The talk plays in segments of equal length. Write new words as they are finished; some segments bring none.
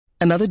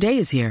Another day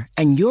is here,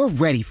 and you're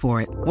ready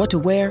for it. What to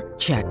wear?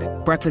 Check.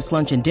 Breakfast,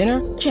 lunch, and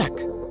dinner? Check.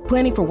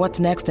 Planning for what's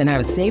next and how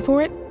to save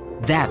for it?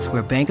 That's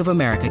where Bank of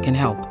America can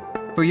help.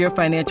 For your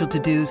financial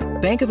to-dos,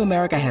 Bank of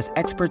America has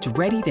experts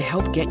ready to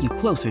help get you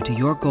closer to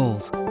your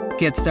goals.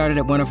 Get started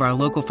at one of our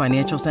local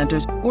financial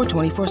centers or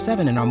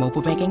 24/7 in our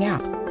mobile banking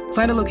app.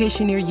 Find a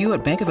location near you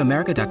at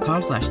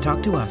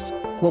bankofamerica.com/talktous.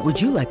 What would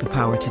you like the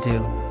power to do?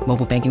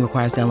 Mobile banking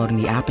requires downloading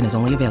the app and is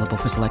only available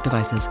for select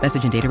devices.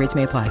 Message and data rates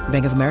may apply.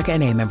 Bank of America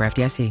N.A., member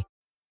FDIC.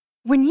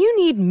 When you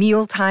need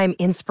mealtime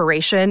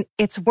inspiration,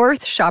 it's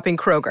worth shopping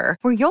Kroger,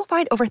 where you'll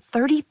find over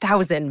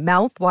 30,000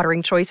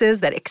 mouth-watering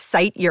choices that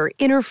excite your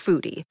inner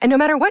foodie. And no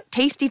matter what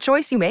tasty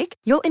choice you make,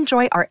 you'll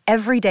enjoy our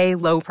everyday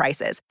low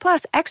prices,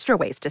 plus extra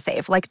ways to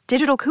save, like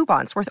digital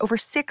coupons worth over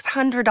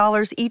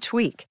 $600 each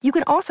week. You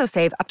can also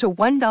save up to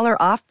 $1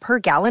 off per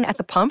gallon at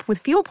the pump with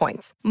fuel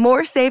points.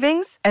 More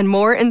savings and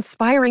more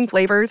inspiring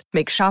flavors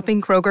make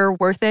shopping Kroger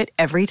worth it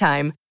every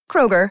time.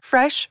 Kroger,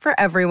 fresh for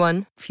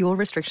everyone. Fuel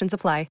restrictions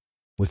apply.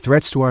 With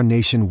threats to our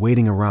nation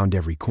waiting around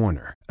every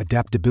corner,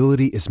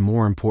 adaptability is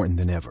more important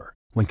than ever.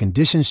 When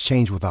conditions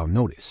change without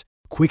notice,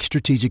 quick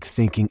strategic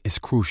thinking is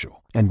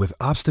crucial. And with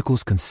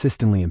obstacles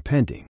consistently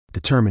impending,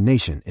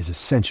 determination is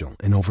essential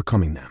in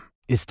overcoming them.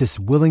 It's this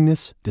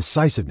willingness,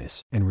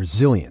 decisiveness, and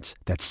resilience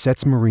that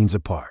sets Marines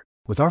apart.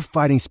 With our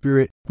fighting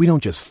spirit, we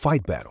don't just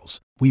fight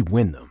battles, we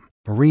win them.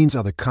 Marines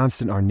are the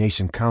constant our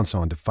nation counts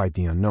on to fight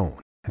the unknown.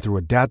 And through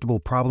adaptable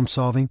problem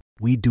solving,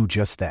 we do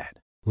just that.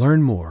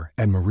 Learn more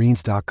at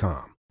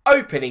marines.com.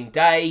 Opening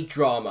day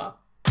drama.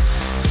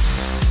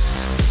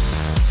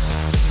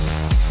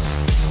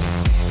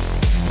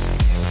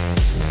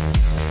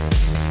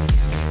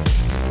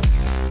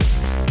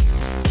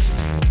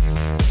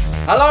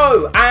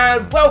 Hello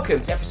and welcome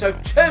to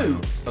episode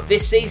 2 of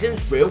this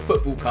season's Real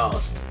Football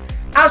Cast.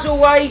 As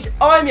always,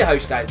 I'm your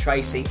host Dan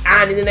Tracy,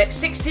 and in the next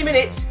 60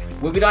 minutes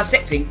we'll be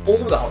dissecting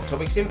all the hot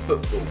topics in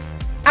football.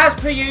 As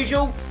per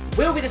usual,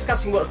 we'll be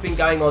discussing what's been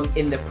going on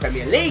in the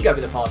Premier League over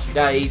the past few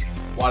days,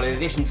 while in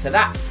addition to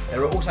that,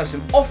 there are also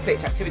some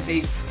off-pitch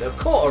activities that have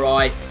caught our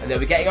eye and they'll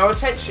be getting our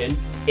attention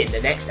in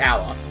the next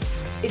hour.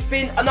 It's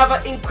been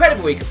another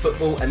incredible week of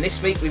football, and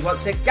this week we've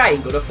once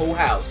again got a full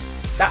house.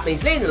 That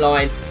means leading the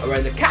line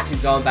around the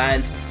captain's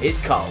armband is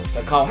Carl.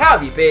 So Carl, how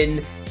have you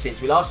been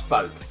since we last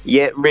spoke?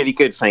 Yeah, really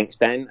good, thanks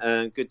Dan.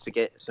 Good to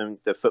get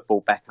the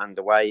football back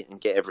underway and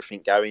get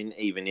everything going,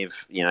 even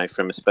if,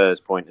 from a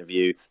Spurs point of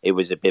view, it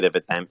was a bit of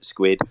a damp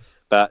squid.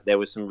 But there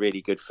was some really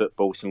good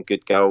football, some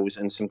good goals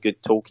and some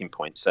good talking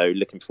points. So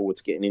looking forward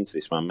to getting into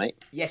this one, mate.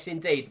 Yes,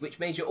 indeed, which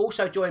means you're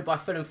also joined by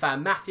Fulham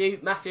fan Matthew.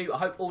 Matthew, I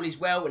hope all is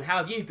well, and how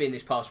have you been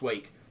this past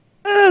week?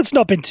 It's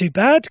not been too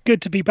bad.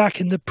 Good to be back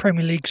in the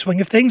Premier League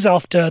swing of things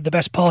after the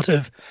best part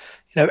of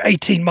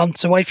 18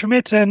 months away from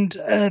it, and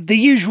the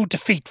usual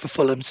defeat for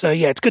Fulham. So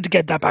yeah, it's good to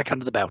get that back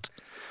under the belt.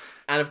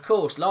 And of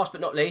course, last but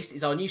not least,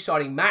 is our new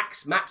signing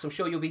Max. Max, I'm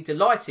sure you'll be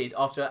delighted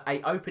after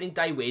a opening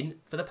day win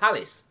for the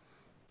Palace.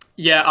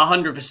 Yeah,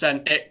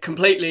 100%. It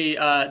completely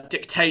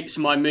dictates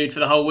my mood for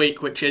the whole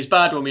week, which is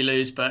bad when we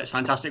lose, but it's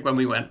fantastic when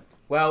we win.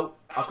 Well,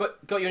 I've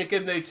got you in a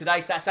good mood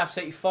today, so that's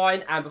absolutely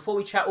fine. And before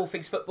we chat all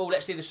things football,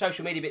 let's do the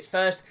social media bits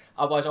first.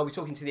 Otherwise, I'll be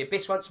talking to the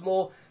Abyss once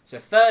more. So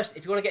first,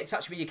 if you want to get in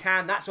touch with me, you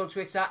can. That's on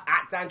Twitter,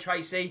 at Dan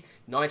Tracy,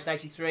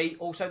 1983.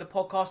 Also, the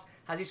podcast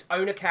has its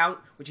own account,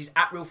 which is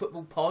at Real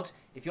Football Pod.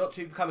 If you want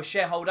to become a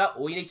shareholder,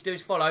 all you need to do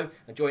is follow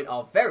and join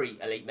our very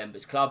elite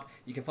members club.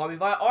 You can find me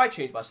via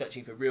iTunes by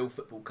searching for Real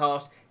Football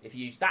Cast. If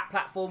you use that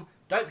platform,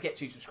 don't forget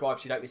to subscribe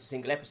so you don't miss a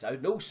single episode.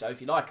 And also,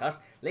 if you like us,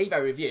 leave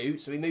a review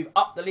so we move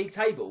up the league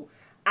table.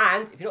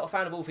 And if you're not a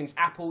fan of all things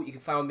Apple, you can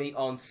find me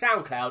on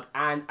SoundCloud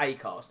and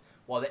Acast.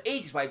 While the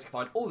easiest way to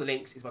find all the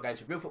links is by going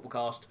to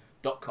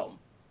realfootballcast.com.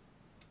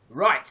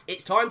 Right,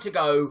 it's time to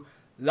go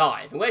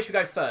live. And where should we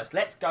go first?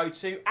 Let's go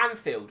to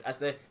Anfield as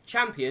the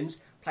champions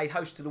played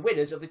host to the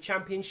winners of the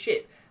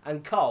Championship.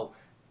 And Carl,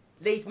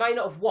 Leeds may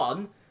not have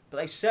won, but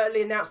they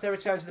certainly announced their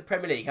return to the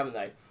Premier League, haven't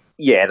they?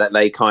 Yeah, that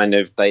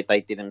they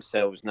they did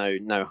themselves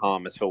no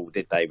harm at all,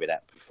 did they, with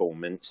that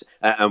performance?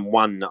 And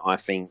one that I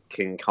think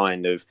can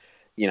kind of,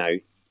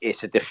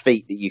 it's a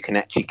defeat that you can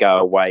actually go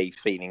away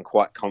feeling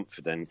quite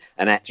confident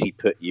and actually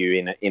put you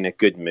in a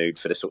good mood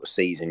for the sort of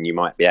season you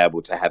might be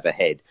able to have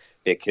ahead.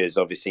 Because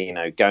obviously,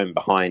 going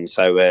behind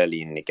so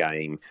early in the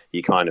game,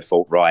 you kind of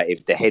thought, right,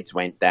 if the heads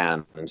went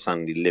down and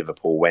suddenly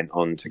Liverpool went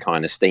on to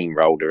kind of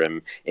steamroller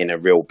them in a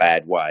real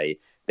bad way,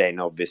 then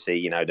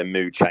obviously, the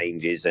mood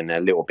changes and a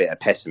little bit of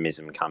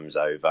pessimism comes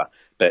over.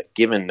 But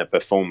given the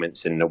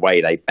performance and the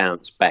way they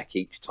bounced back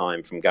each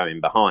time from going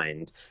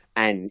behind,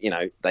 and,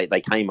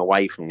 they came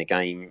away from the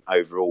game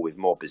overall with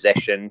more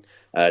possession.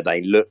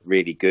 They looked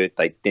really good.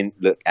 They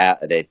didn't look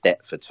out of their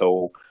depth at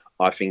all.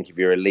 I think if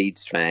you're a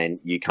Leeds fan,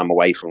 you come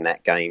away from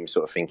that game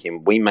sort of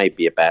thinking we may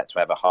be about to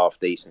have a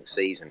half-decent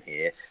season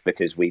here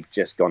because we've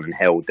just gone and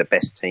held the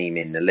best team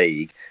in the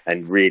league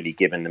and really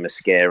given them a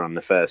scare on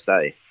the first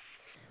day.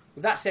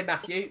 With that said,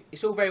 Matthew,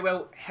 it's all very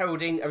well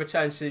heralding a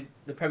return to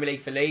the Premier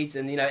League for Leeds,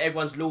 and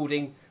everyone's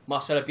lauding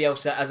Marcelo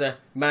Bielsa as a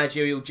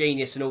managerial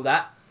genius and all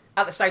that.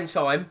 At the same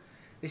time,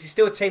 this is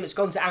still a team that's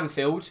gone to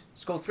Anfield,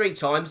 scored 3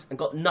 times and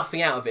got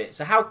nothing out of it.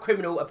 So how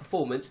criminal a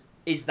performance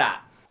is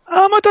that?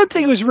 I don't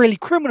think it was really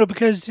criminal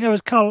because,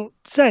 as Carl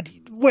said,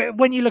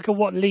 when you look at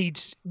what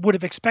Leeds would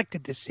have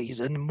expected this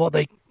season and what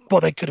they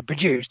could have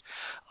produced,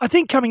 I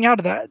think coming out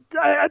of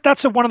that,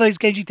 that's one of those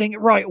games you think,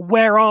 right,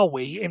 where are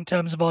we in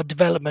terms of our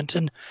development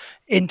and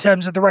in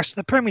terms of the rest of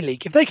the Premier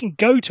League? If they can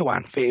go to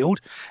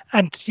Anfield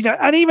and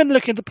even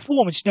look at the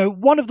performance,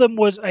 one of them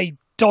was a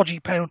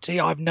dodgy penalty.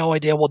 I have no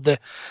idea what the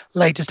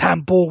latest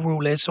handball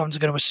rule is, so I'm just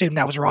going to assume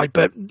that was right.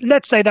 But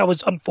let's say that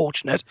was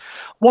unfortunate.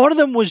 One of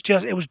them was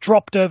it was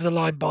dropped over the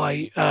line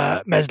by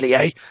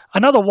Meslier.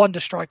 Another wonder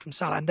strike from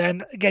Salah. And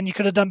then, again, you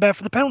could have done better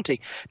for the penalty.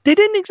 They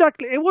didn't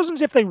exactly, it wasn't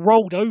as if they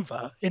rolled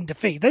over in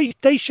defeat.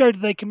 They showed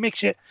that they can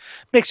mix it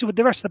with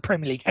the rest of the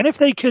Premier League. And if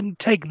they can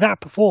take that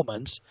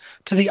performance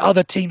to the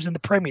other teams in the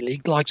Premier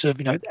League, like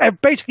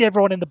basically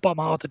everyone in the bottom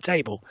half of the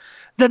table,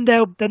 then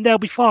they'll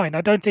be fine.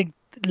 I don't think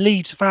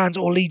Leeds fans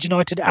or Leeds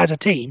United as a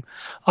team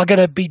are going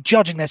to be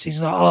judging their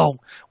season like,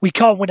 we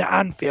can't win at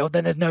Anfield,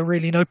 then there's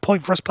really no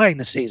point for us playing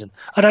this season.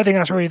 I don't think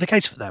that's really the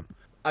case for them.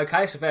 Okay,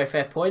 that's a very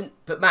fair point.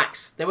 But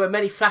Max, there were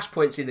many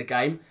flashpoints in the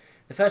game.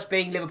 The first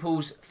being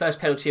Liverpool's first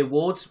penalty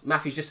awards.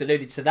 Matthew's just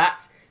alluded to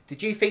that.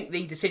 Did you think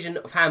the decision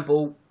of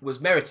handball was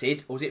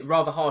merited, or was it a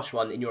rather harsh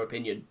one in your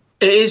opinion?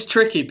 It is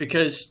tricky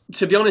because,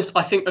 to be honest,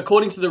 I think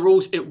according to the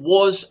rules, it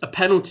was a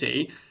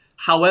penalty.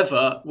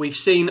 However, we've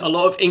seen a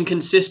lot of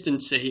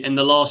inconsistency in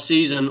the last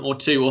season or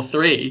 2 or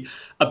 3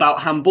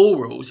 about handball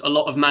rules. A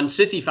lot of Man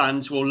City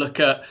fans will look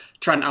at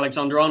Trent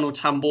Alexander-Arnold's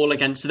handball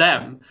against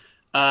them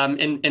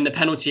in the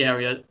penalty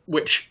area,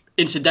 which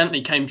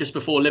incidentally came just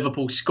before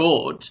Liverpool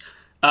scored.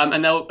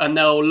 And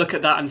they'll look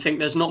at that and think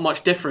there's not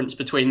much difference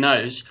between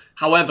those.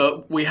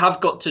 However, we have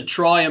got to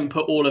try and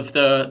put all of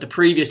the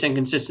previous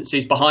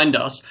inconsistencies behind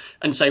us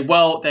and say,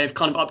 well, they've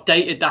kind of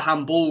updated the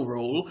handball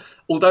rule.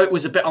 Although it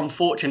was a bit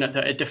unfortunate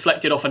that it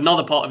deflected off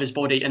another part of his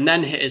body and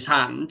then hit his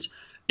hand,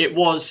 it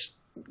was,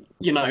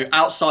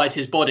 outside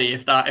his body,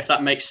 if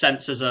that makes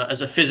sense as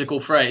a physical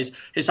phrase.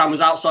 His hand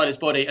was outside his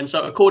body. And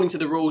so according to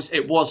the rules,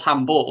 it was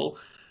handball.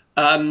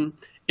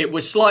 It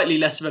was slightly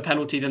less of a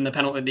penalty than the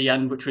penalty at the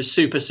end, which was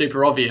super,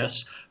 super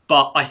obvious.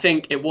 But I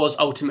think it was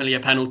ultimately a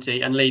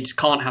penalty and Leeds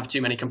can't have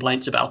too many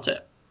complaints about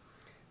it.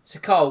 So,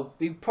 Carl,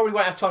 we probably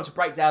won't have time to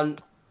break down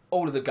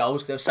all of the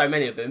goals because there were so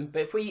many of them.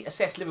 But if we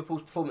assess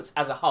Liverpool's performance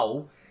as a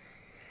whole,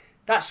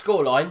 that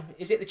scoreline,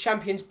 is it the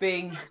champions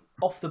being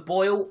off the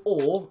boil,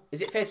 or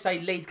is it fair to say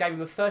Leeds gave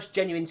them a first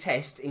genuine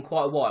test in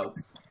quite a while?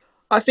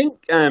 I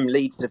think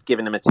Leeds have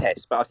given them a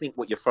test, but I think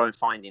what you're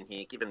finding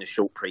here, given the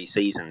short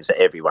pre-seasons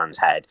that everyone's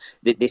had,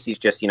 this is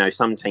just,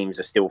 some teams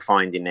are still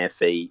finding their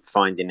feet,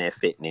 finding their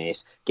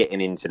fitness,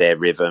 getting into their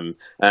rhythm.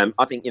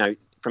 I think,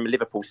 from a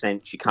Liverpool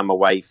sense, you come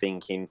away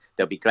thinking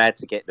they'll be glad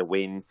to get the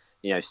win.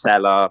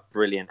 Salah,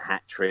 brilliant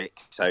hat-trick,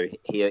 so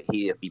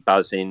he'll be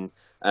buzzing.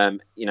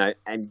 And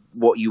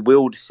what you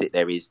will sit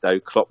there is, though,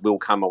 Klopp will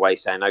come away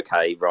saying,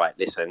 okay, right,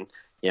 listen,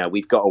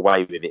 we've got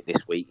away with it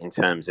this week in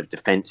terms of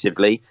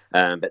defensively,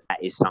 but that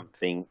is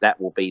something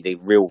that will be the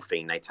real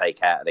thing they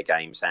take out of the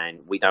game, saying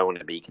we don't want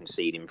to be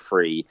conceding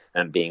 3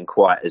 and being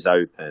quite as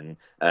open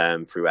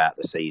throughout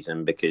the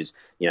season because,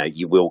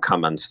 you will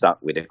come unstuck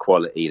with the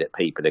quality that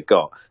people have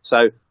got.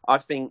 So I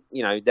think,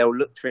 they'll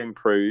look to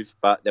improve,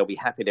 but they'll be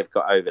happy they've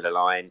got over the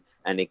line.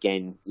 And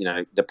again,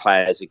 the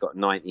players have got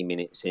 90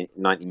 minutes in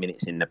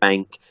the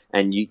bank,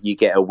 and you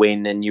get a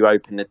win and you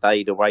open the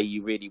day the way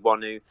you really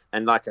want to.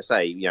 And like I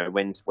say,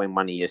 when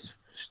one of your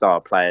star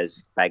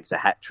players bags a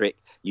hat trick,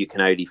 you can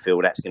only feel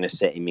that's going to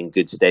set him in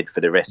good stead for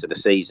the rest of the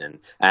season.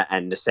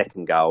 And the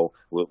second goal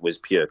was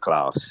pure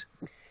class.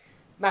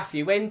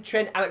 Matthew, when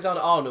Trent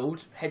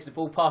Alexander-Arnold heads the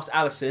ball past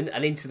Alisson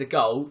and into the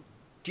goal,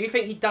 do you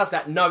think he does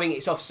that knowing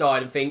it's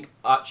offside and think,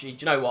 actually,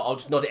 do you know what, I'll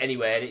just nod it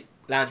anywhere and it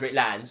lands where it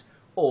lands?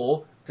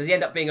 Or does he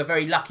end up being a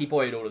very lucky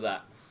boy in all of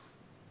that?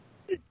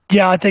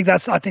 Yeah, I think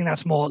that's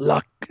more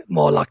luck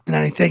than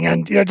anything.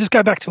 And just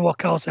go back to what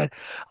Carl said.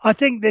 I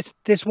think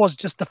this was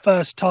just the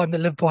first time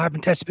that Liverpool have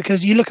been tested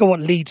because you look at what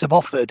Leeds have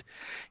offered.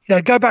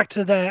 Go back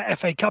to their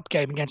FA Cup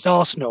game against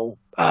Arsenal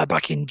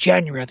back in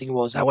January, I think it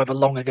was. However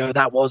long ago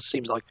that was,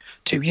 seems like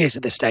 2 years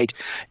at this stage.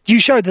 You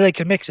showed that they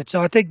could mix it. So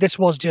I think this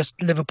was just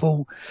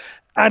Liverpool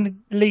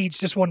and Leeds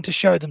just wanted to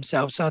show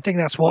themselves. So I think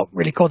that's what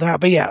really called them out.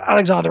 But yeah,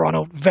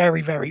 Alexander-Arnold,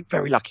 very, very,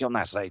 very lucky on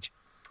that stage.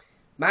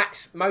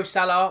 Max, Mo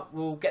Salah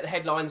will get the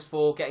headlines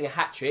for getting a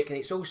hat-trick, and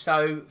it's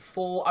also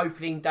 4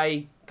 opening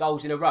day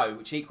goals in a row,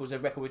 which equals a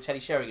record with Teddy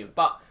Sheringham.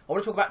 But I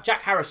want to talk about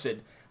Jack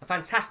Harrison. A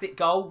fantastic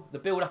goal, the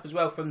build-up as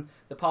well from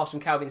the pass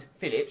from Calvin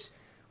Phillips.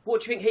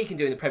 What do you think he can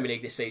do in the Premier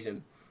League this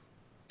season?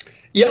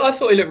 Yeah, I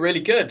thought he looked really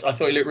good.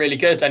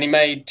 And he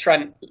made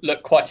Trent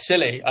look quite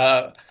silly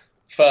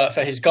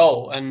for his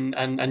goal,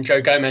 and Joe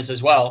Gomez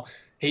as well.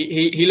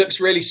 He looks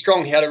really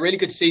strong. He had a really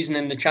good season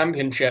in the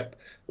Championship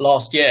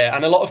last year,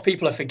 and a lot of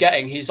people are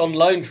forgetting he's on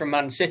loan from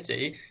Man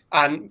City,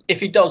 and if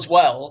he does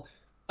well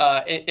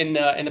in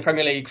the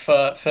Premier League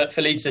for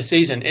Leeds this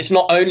season, it's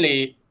not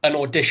only an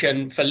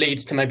audition for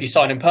Leeds to maybe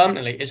sign him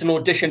permanently, it's an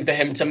audition for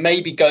him to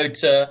maybe go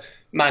to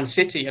Man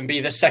City and be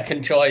the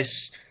second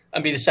choice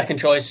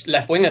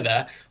left winger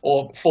there,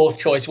 or fourth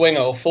choice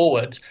winger or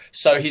forward.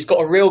 So he's got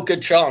a real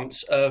good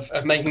chance of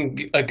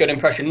making a good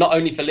impression, not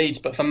only for Leeds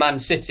but for Man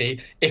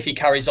City if he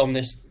carries on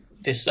this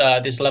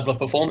level of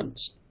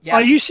performance. Yeah.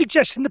 Are you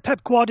suggesting that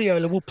Pep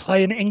Guardiola will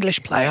play an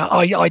English player?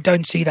 I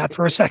don't see that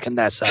for a second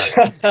there, sir.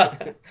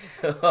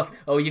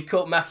 Oh, you've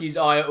caught Matthew's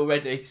eye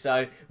already.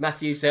 So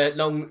Matthew's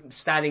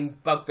long-standing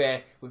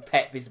bugbear with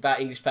Pep is about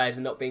English players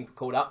and not being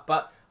called up.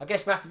 But I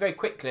guess, Matthew, very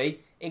quickly,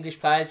 English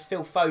players,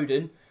 Phil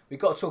Foden, we've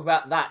got to talk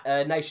about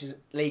that Nations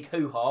League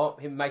hoo-ha,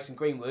 him and Mason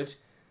Greenwood.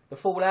 The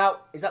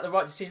fallout, is that the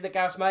right decision that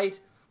Gareth's made?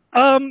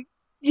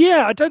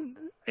 Yeah,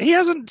 he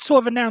hasn't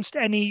sort of announced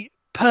any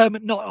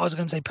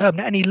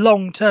any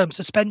long-term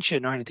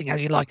suspension or anything, as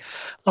you like.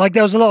 Like,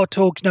 there was a lot of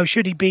talk,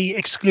 should he be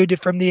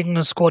excluded from the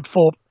England squad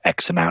for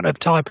X amount of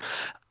time?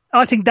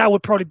 I think that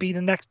would probably be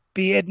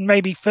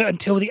maybe for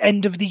until the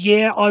end of the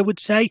year, I would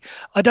say.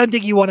 I don't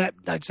think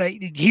I'd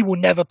say he will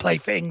never play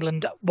for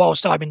England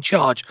whilst I'm in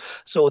charge,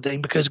 sort of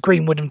thing, because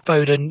Greenwood and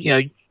Foden,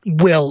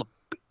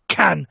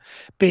 can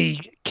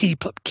be key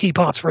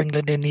parts for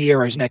England in the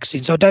Euros next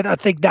season. So I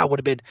think that would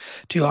have been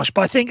too harsh.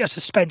 But I think a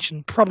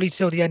suspension probably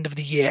till the end of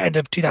the year, end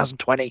of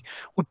 2020,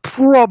 would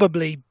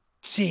probably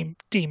be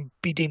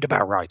deemed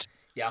about right.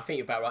 Yeah, I think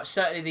you're about right.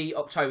 Certainly the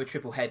October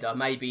triple header,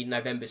 maybe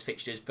November's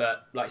fixtures,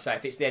 but like I say,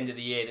 if it's the end of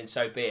the year, then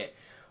so be it.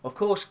 Of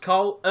course,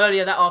 Cole,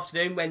 earlier that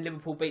afternoon when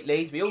Liverpool beat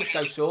Leeds, we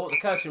also saw the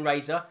curtain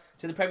raiser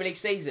to the Premier League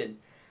season.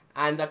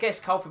 And I guess,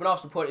 Cole, from an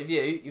Arsenal point of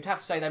view, you'd have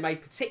to say they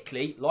made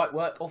particularly light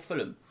work of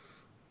Fulham.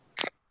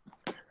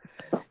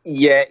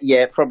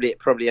 Yeah,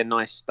 probably a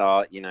nice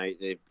start.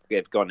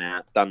 They've gone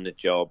out, done the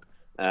job.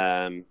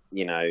 The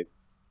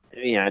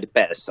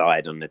better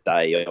side on the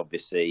day,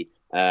 obviously.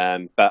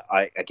 But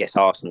I guess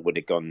Arsenal would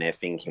have gone there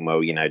thinking, well,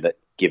 that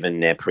given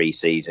their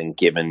pre-season,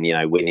 given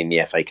winning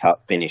the FA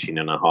Cup, finishing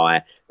on a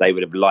high, they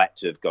would have liked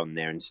to have gone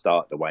there and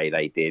start the way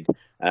they did.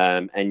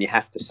 And you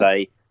have to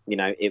say,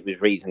 it was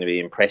reasonably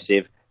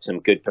impressive. Some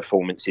good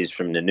performances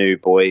from the new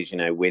boys.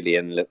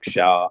 Willian looked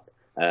sharp.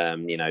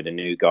 The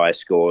new guy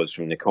scores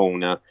from the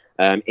corner.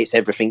 It's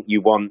everything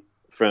you want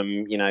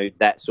from,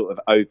 that sort of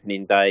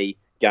opening day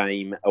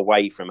game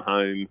away from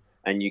home,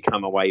 and you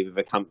come away with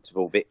a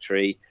comfortable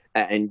victory,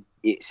 and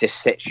it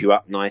just sets you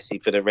up nicely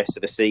for the rest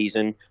of the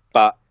season.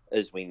 But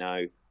as we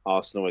know,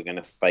 Arsenal are going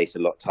to face a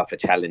lot tougher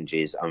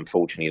challenges,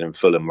 unfortunately, than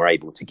Fulham were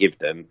able to give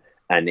them.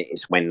 And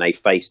it's when they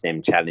face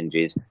them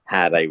challenges,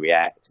 how they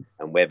react,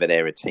 and whether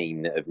they're a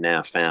team that have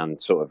now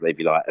found sort of, if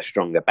you like, a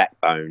stronger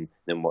backbone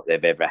than what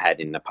they've ever had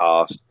in the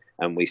past.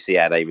 And we see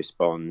how they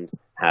respond,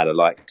 how the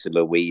likes of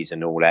Louise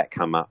and all that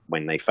come up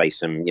when they face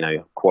some,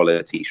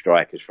 quality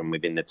strikers from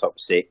within the top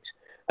six.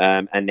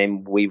 And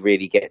then we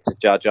really get to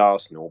judge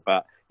Arsenal.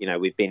 But,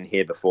 we've been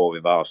here before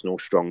with Arsenal,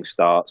 strong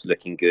starts,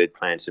 looking good,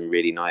 playing some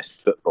really nice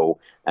football.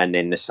 And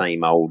then the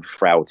same old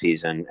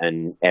frailties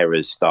and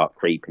errors start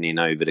creeping in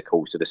over the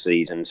course of the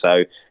season.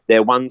 So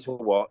they're one to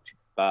watch,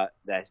 but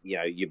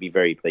you'll be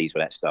very pleased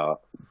with that start.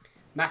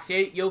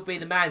 Matthew, you'll be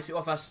the man to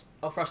offer us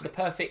the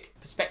perfect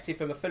perspective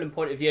from a Fulham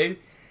point of view.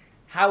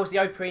 How was the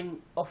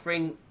opening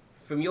offering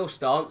from your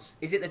stance?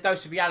 Is it the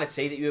dose of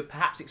reality that you were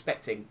perhaps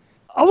expecting?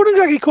 I wouldn't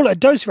exactly call it a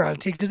dose of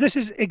reality, because this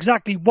is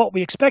exactly what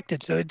we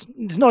expected. So it's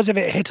not as if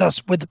it hit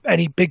us with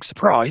any big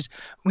surprise.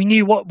 We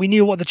knew what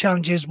the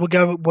challenges were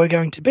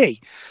going to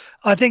be.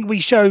 I think we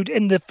showed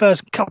in the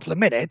first couple of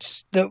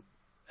minutes that,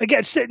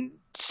 again,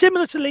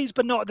 similar to Leeds,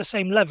 but not at the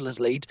same level as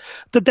Leeds,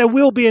 that there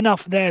will be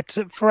enough there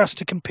for us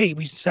to compete.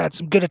 We had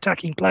some good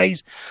attacking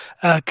plays.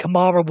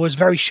 Kamara was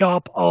very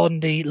sharp on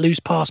the loose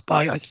pass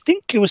by, I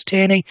think it was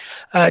Tierney,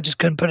 just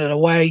couldn't put it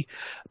away.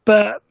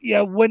 But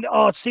when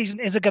our season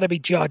isn't going to be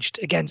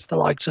judged against the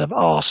likes of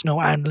Arsenal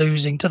and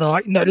losing to the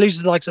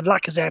likes of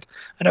Lacazette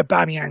and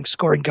Aubameyang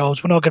scoring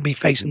goals, we're not going to be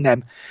facing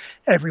them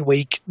every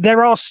week.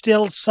 There are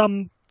still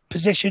some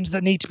positions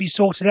that need to be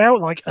sorted out,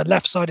 like a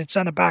left-sided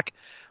centre-back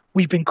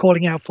we've been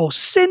calling out for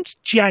since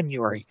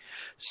January.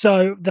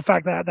 So the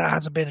fact that that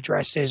hasn't been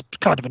addressed is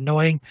kind of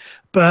annoying.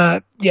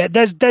 But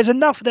there's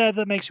enough there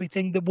that makes me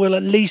think that we'll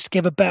at least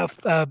give a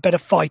better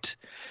fight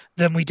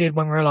than we did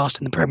when we were last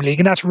in the Premier League.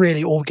 And that's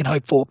really all we can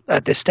hope for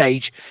at this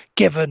stage,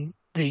 given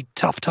the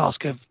tough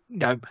task of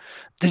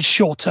the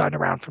short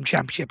turnaround from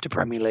Championship to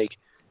Premier League.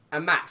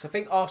 And Max, I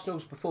think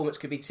Arsenal's performance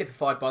could be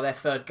typified by their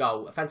third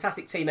goal. A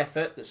fantastic team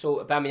effort that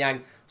saw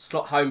Aubameyang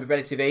slot home with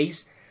relative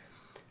ease.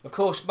 Of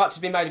course, much has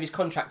been made of his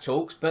contract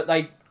talks, but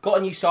they got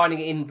a new signing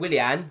in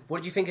Willian. What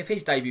did you think of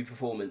his debut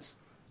performance?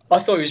 I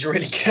thought it was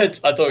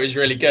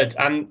really good.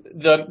 And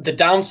the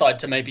downside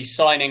to maybe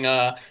signing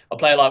a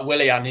player like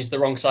Willian, who's the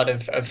wrong side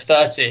of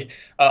 30,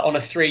 on a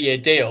 3-year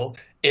deal,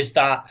 is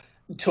that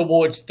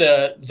towards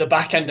the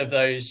back end of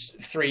those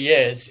 3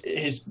 years,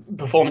 his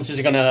performances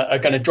are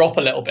going to drop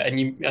a little bit, and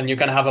you're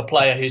going to have a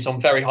player who's on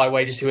very high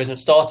wages who isn't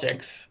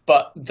starting.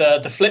 But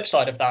the flip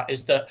side of that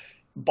is that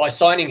by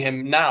signing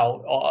him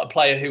now, a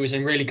player who was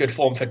in really good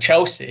form for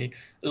Chelsea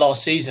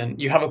last season,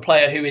 you have a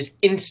player who is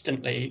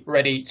instantly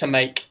ready to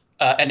make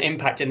an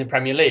impact in the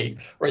Premier League.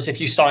 Whereas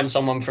if you sign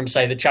someone from,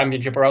 say, the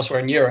Championship or elsewhere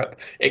in Europe,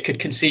 it could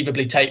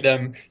conceivably take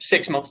them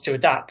 6 months to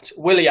adapt.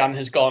 Willian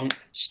has gone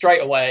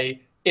straight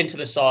away into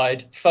the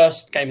side,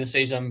 first game of the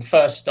season,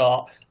 first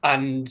start,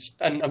 and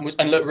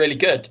looked really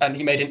good. And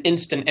he made an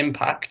instant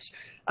impact.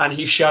 And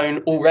he's shown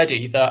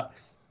already that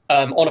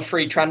on a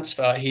free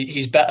transfer,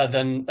 he's better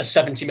than a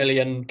 70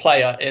 million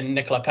player in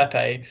Nicola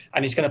Pepe,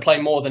 and he's going to play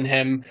more than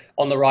him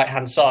on the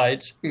right-hand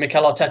side.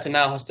 Mikel Arteta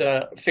now has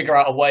to figure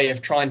out a way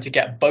of trying to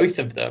get both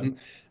of them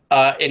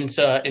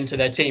into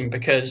their team,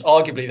 because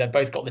arguably they've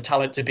both got the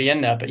talent to be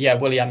in there. But yeah,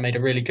 Willian made a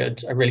really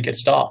good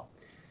start.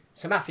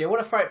 So Matthew, I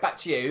want to throw it back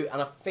to you,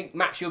 and I think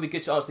Max, you'll be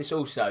good to answer this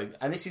also.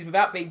 And this is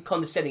without being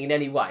condescending in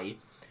any way.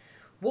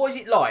 What is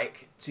it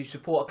like to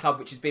support a club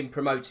which has been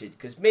promoted?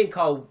 Because me and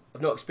Cole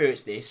have not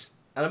experienced this.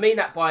 And I mean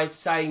that by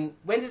saying,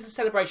 when does the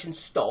celebration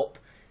stop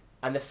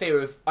and the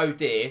fear of, oh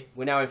dear,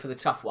 we're now in for the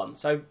tough one?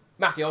 So,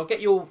 Matthew, I'll get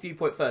your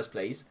viewpoint first,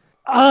 please.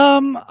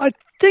 I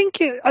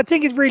think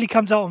it really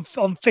comes out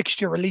on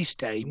fixture release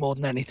day more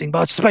than anything.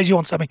 But I suppose you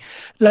want something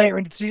later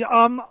in the season.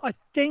 I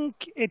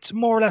think it's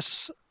more or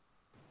less,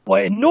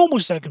 well, in normal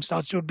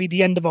circumstances, it would be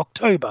the end of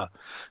October,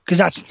 because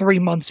that's 3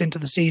 months into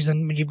the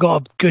season. You've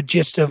got a good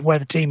gist of where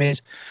the team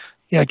is.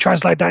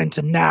 Translate that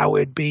into now,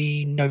 it'd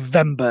be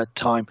November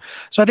time.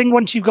 So I think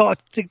once you've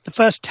got the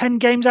first 10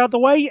 games out of the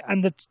way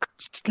and the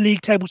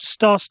league table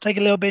starts to take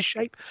a little bit of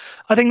shape,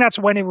 I think that's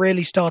when it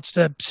really starts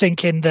to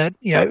sink in that,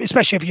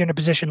 especially if you're in a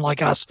position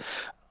like us,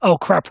 oh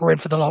crap, we're in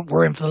for the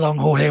long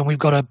haul here and we've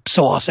got to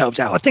sort ourselves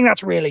out. I think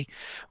that's really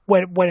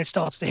when it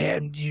starts to hit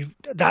and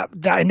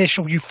that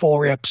initial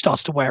euphoria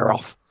starts to wear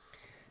off.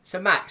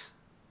 So Max,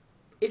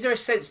 is there a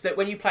sense that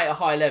when you play at a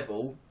high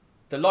level,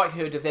 the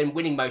likelihood of them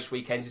winning most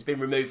weekends has been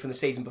removed from the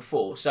season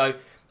before? So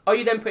are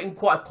you then putting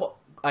quite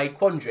a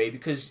quandary,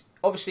 because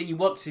obviously you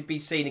want to be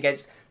seen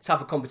against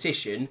tougher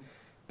competition,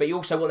 but you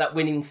also want that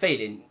winning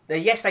feeling? Now,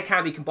 yes, they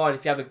can be combined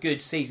if you have a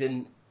good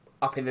season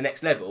up in the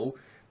next level,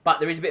 but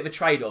there is a bit of a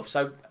trade-off.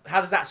 So how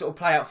does that sort of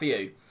play out for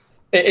you?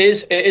 It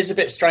is a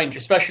bit strange,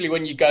 especially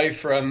when you go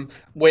from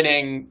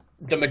winning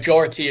the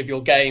majority of your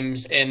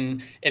games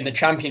in the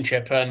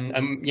Championship and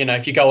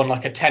if you go on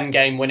like a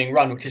 10-game winning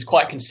run, which is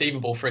quite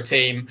conceivable for a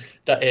team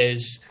that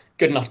is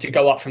good enough to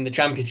go up from the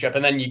Championship,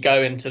 and then you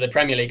go into the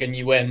Premier League and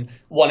you win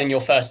one in your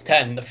first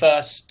 10. The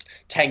first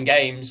 10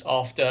 games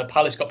after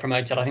Palace got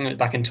promoted, I think it was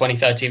back in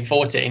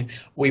 2013-14,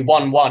 we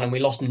won 1 and we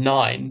lost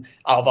 9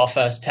 out of our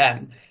first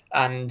 10.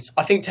 And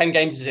I think 10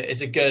 games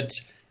is a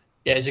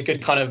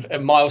good kind of a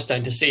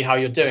milestone to see how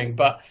you're doing.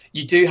 But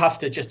you do have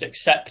to just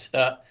accept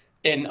that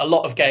in a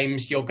lot of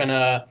games you're going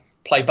to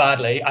play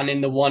badly, and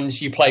in the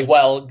ones you play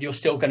well, you're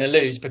still going to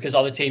lose because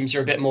other teams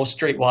are a bit more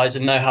streetwise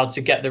and know how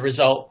to get the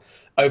result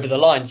over the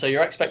line. So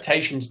your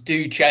expectations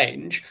do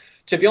change.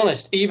 To be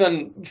honest,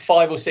 even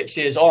 5 or 6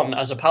 years on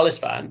as a Palace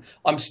fan,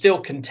 I'm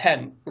still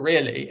content,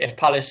 really, if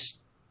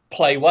Palace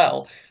play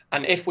well.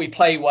 And if we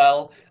play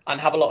well and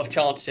have a lot of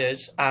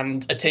chances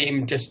and a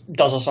team just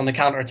does us on the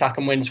counter-attack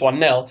and wins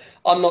 1-0,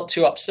 I'm not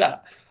too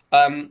upset.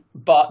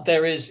 But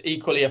there is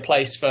equally a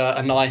place for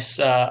a nice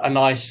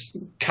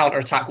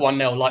counter-attack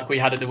 1-0 like we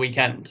had at the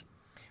weekend.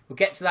 We'll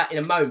get to that in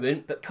a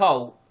moment, but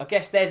Cole, I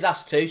guess there's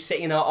us two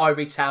sitting in our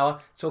ivory tower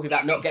talking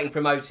about not getting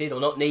promoted or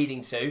not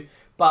needing to,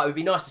 but it would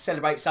be nice to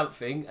celebrate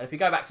something. And if we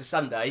go back to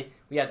Sunday,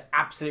 we had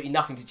absolutely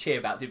nothing to cheer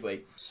about, did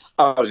we?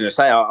 I was going to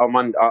say,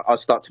 I'll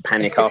start to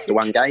panic after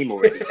one game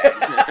already.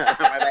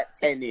 I'm about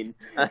 10 in.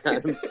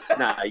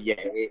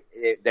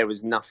 There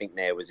was nothing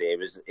there, was it?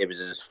 It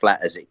was as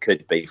flat as it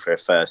could be for a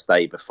first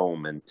day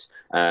performance.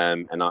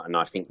 And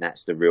I think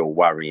that's the real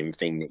worrying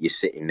thing, that you're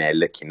sitting there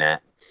looking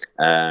at,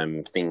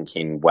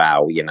 thinking,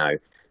 wow,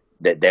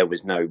 that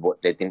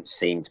there didn't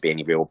seem to be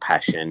any real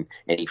passion,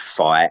 any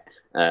fight.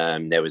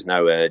 There was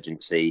no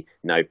urgency,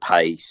 no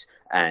pace.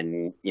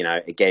 And,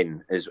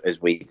 again,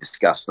 as we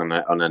discussed on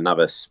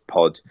another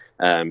pod,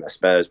 a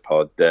Spurs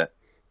pod, that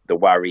the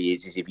worry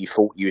is if you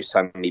thought you were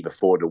suddenly,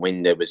 before the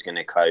window was going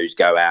to close,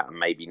 go out and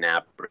maybe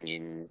now bring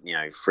in,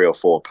 3 or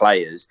 4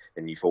 players,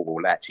 and you thought,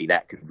 well, actually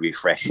that could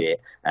refresh it.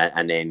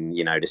 And then,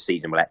 the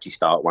season will actually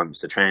start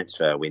once the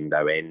transfer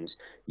window ends.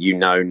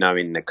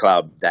 Knowing the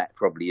club, that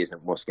probably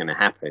isn't what's going to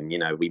happen.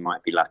 We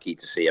might be lucky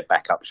to see a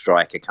backup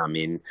striker come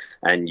in,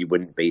 and you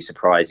wouldn't be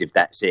surprised if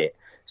that's it.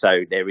 So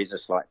there is a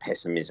slight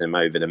pessimism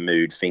over the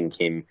mood,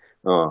 thinking,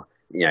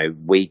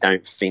 we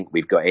don't think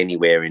we've got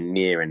anywhere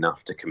near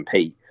enough to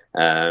compete.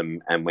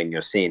 And when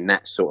you're seeing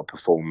that sort of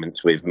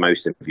performance with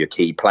most of your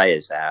key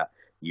players out,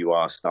 you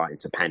are starting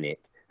to panic.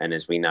 And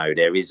as we know,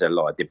 there is a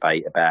lot of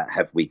debate about,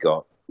 have we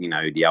got,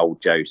 the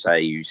old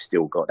Jose who's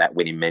still got that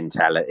winning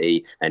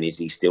mentality, and is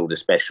he still the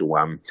special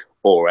one?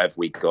 Or have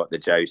we got the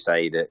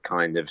Jose that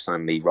kind of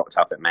suddenly rocked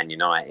up at Man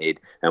United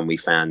and we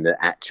found that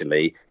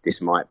actually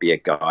this might be a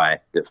guy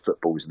that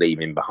football's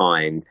leaving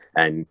behind,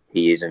 and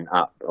he isn't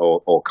up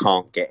or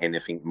can't get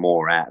anything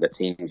more out of the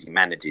teams he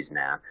manages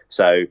now?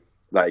 So,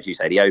 like as you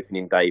say, the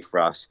opening day for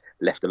us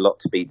left a lot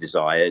to be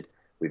desired.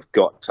 We've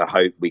got to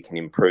hope we can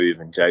improve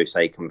and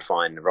Jose can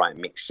find the right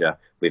mixture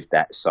with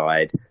that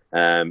side.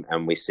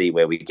 and we see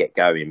where we get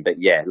going. But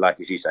yeah, like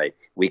as you say,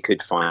 we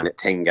could find that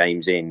 10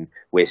 games in,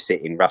 we're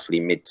sitting roughly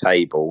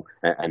mid-table,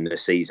 and the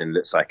season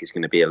looks like it's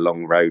going to be a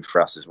long road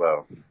for us as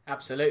well.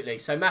 Absolutely.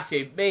 So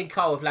Matthew, me and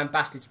Carl have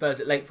lambasted Spurs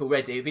at length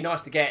already. It'd be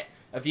nice to get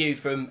a view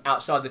from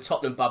outside the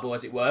Tottenham bubble,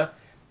 as it were.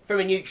 From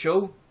a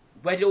neutral,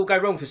 where did it all go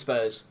wrong for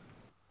Spurs?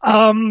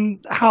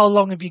 How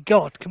long have you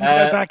got? Can we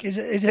go back? Is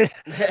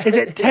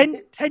it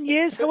 10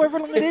 years? However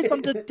long it is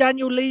under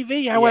Daniel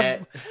Levy.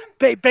 However,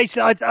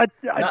 basically,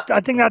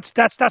 I think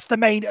that's the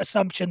main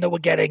assumption that we're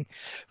getting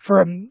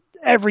from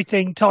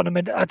everything Tottenham.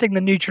 And I think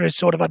the neutral is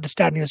sort of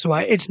understanding this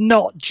way. It's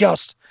not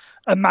just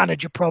a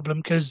manager problem,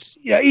 because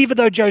even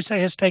though Jose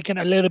has taken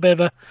a little bit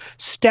of a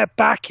step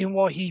back in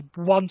what he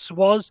once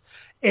was,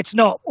 it's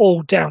not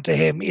all down to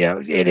him.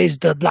 It is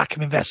the lack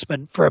of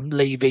investment from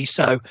Levy.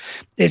 So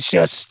it's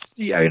just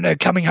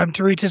coming home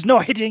to roost is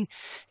not hitting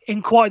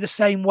in quite the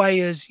same way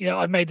as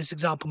I've made this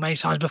example many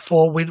times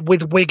before with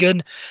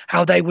Wigan,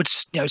 how they would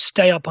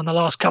stay up on the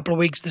last couple of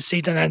weeks of the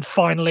season and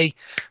finally,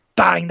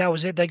 bang, that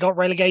was it. They got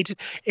relegated.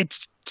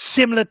 It's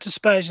similar to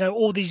Spurs.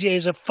 All these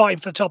years of fighting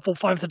for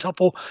the top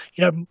four,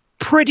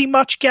 pretty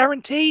much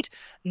guaranteed.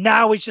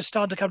 Now it's just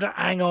starting to come to,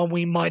 hang on,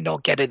 we might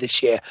not get it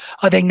this year.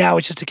 I think now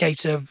it's just a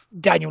case of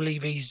Daniel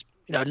Levy's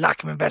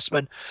lack of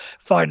investment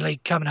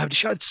finally coming home to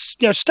show. It's,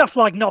 stuff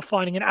like not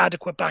finding an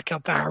adequate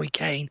backup for Harry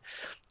Kane.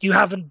 You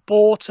haven't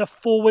bought a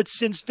forward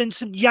since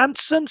Vincent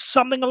Janssen,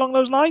 something along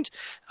those lines.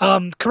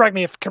 Correct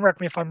me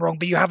if I'm wrong,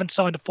 but you haven't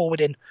signed a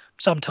forward in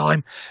some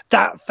time.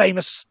 That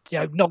famous,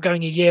 not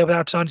going a year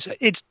without signing.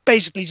 It's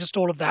basically just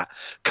all of that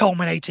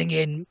culminating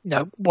in,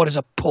 what is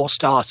a poor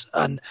start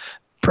and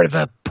pretty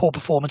of a poor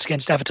performance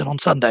against Everton on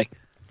Sunday.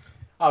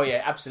 Oh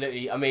yeah,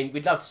 absolutely. I mean,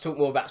 we'd love to talk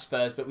more about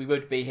Spurs, but we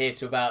would be here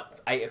till about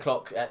 8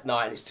 o'clock at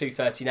night, and it's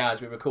 2:30 now as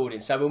we're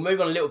recording. So we'll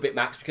move on a little bit,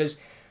 Max, because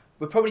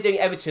we're probably doing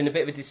Everton a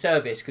bit of a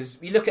disservice, because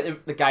you look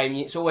at the game,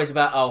 it's always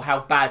about,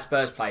 how bad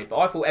Spurs played. But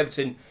I thought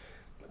Everton,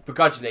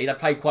 begrudgingly, they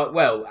played quite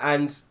well.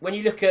 And when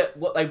you look at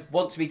what they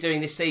want to be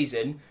doing this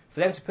season, for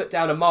them to put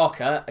down a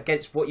marker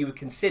against what you would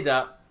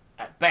consider,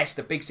 at best,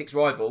 a Big Six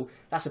rival,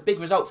 that's a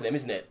big result for them,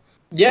 isn't it?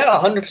 Yeah,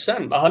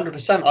 100%.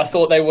 I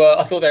thought they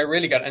were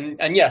really good,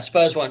 and yeah,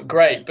 Spurs weren't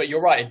great, but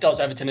you're right, it does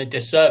Everton a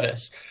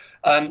disservice.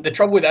 The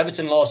trouble with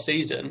Everton last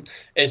season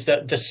is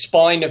that the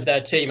spine of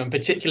their team, and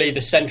particularly the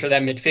centre of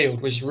their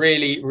midfield, was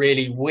really,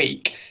 really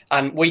weak.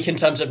 And weak in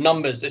terms of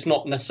numbers. It's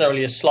not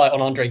necessarily a slight on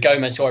Andre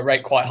Gomez, who I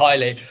rate quite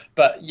highly,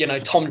 but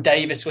Tom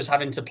Davis was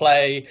having to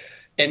play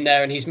in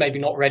there, and he's maybe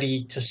not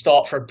ready to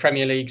start for a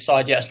Premier League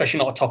side yet, especially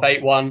not a top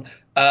 8 one.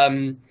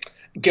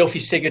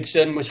 Gylfi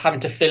Sigurdsson was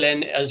having to fill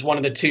in as one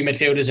of the two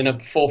midfielders in a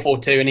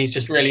 4-4-2, and he's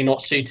just really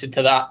not suited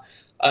to that.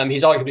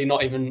 He's arguably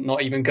not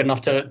even good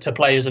enough to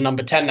play as a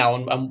number 10 now,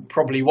 and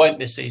probably won't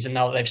this season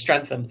now that they've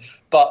strengthened.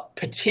 But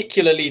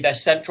particularly their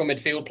central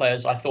midfield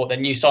players, I thought their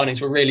new signings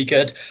were really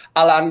good.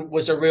 Alan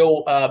was a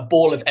real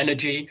ball of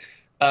energy.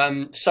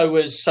 So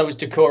was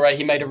Doucouré.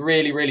 He made a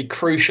really, really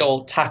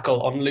crucial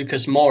tackle on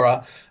Lucas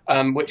Moura,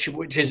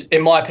 which is,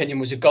 in my opinion,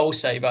 was a goal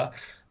saver.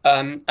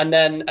 And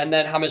then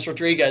James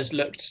Rodriguez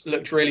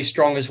looked really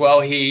strong as well.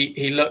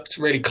 He looked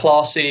really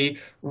classy,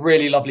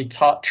 really lovely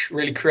touch,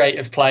 really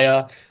creative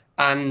player,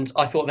 and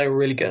I thought they were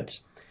really good.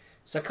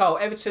 So Carl,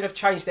 Everton have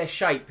changed their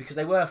shape, because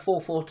they were a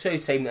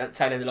 4-4-2 team at the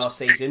tail end of last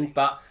season,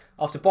 but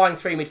after buying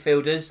 3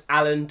 midfielders,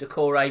 Alan,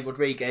 Doucouré,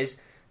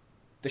 Rodriguez,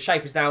 the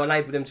shape has now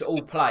enabled them to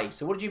all play.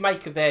 So what did you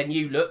make of their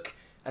new look,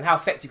 and how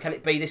effective can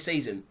it be this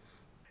season?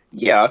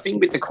 Yeah, I think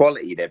with the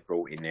quality they've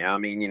brought in now, I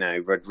mean,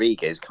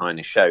 Rodriguez kind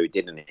of showed,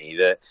 didn't he,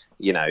 that,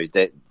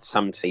 that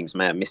some teams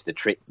may have missed a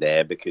trick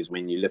there, because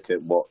when you look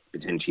at what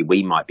potentially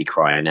we might be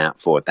crying out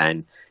for,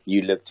 Dan,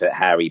 you looked at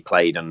how he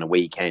played on the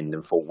weekend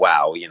and thought,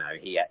 wow,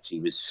 he actually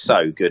was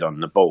so good on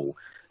the ball.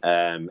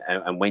 And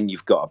when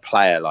you've got a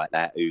player like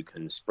that who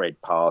can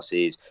spread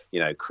passes,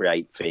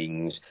 create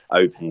things,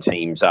 open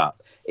teams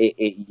up,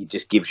 it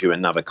just gives you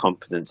another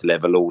confidence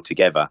level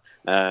altogether.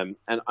 And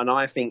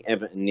I think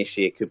Everton this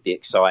year could be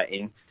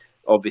exciting.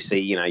 Obviously,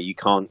 you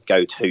can't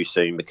go too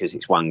soon because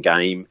it's one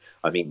game.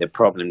 I think the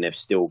problem they've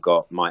still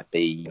got might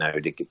be,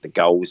 the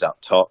goals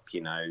up top.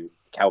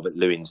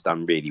 Calvert-Lewin's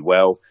done really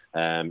well,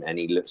 and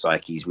he looks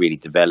like he's really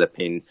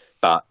developing,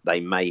 but they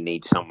may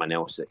need someone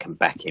else that can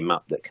back him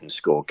up, that can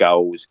score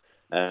goals.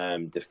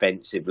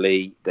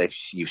 Defensively,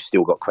 you've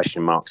still got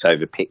question marks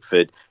over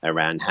Pickford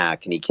around how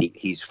can he keep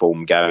his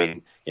form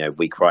going.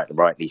 We quite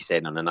rightly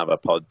said on another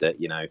pod that,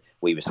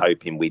 we was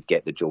hoping we'd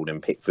get the Jordan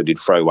Pickford who'd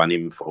throw one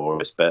in for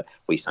us, but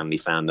we suddenly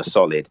found the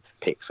solid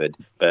Pickford.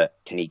 But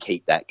can he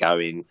keep that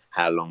going?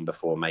 How long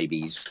before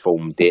maybe his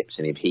form dips?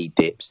 And if he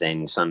dips,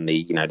 then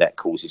suddenly, that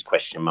causes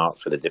question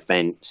marks for the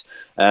defence.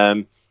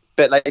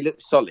 But they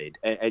look solid,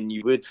 and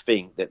you would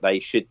think that they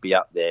should be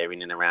up there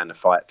in and around the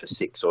fight for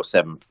 6th or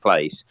 7th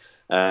place,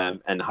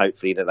 and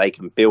hopefully that they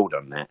can build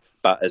on that.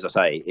 But as I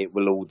say, it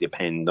will all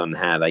depend on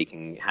how they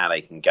can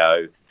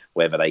go.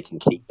 whether they can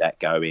keep that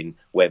going,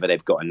 whether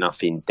they've got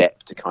enough in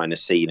depth to kind of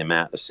see them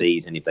out the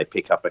season if they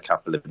pick up a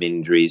couple of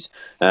injuries.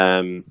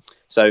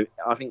 So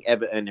I think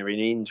Everton are an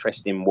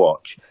interesting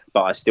watch,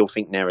 but I still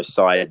think they're a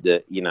side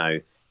that, you know,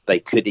 they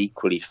could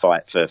equally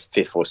fight for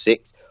 5th or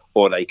 6th,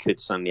 or they could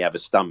suddenly have a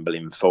stumble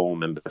in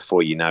form, and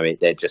before you know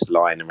it, they're just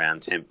lying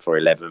around 10th or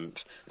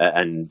 11th.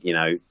 And, you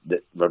know,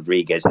 that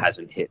Rodriguez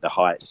hasn't hit the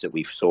heights that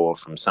we saw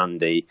from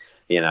Sunday.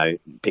 You know,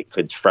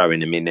 Pickford's throwing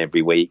them in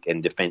every week,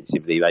 and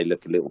defensively they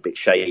look a little bit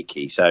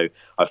shaky. So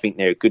I think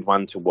they're a good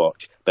one to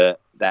watch,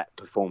 but that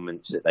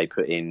performance that they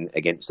put in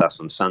against us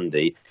on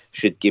Sunday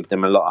should give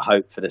them a lot of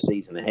hope for the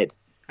season ahead.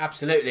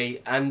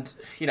 Absolutely. And,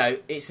 you know,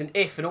 it's an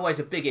if and always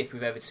a big if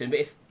with Everton, but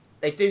if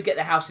they do get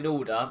their house in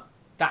order,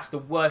 that's the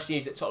worst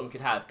news that Tottenham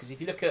could have. Because if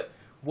you look at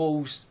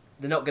Wolves,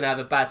 they're not going to have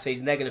a bad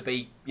season. They're going to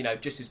be, you know,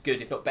 just as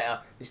good, if not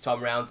better, this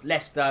time around.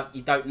 Leicester,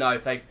 you don't know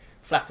if they've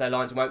flapped their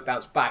lines and won't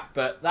bounce back.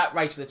 But that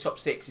race for the top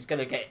 6 is going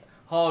to get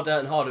harder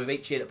and harder with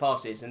each year that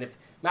passes. And if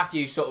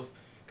Matthew sort of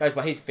goes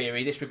by his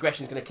theory, this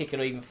regression is going to kick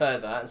on even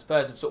further. And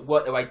Spurs have sort of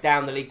worked their way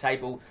down the league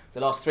table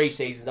the last 3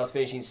 seasons after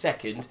finishing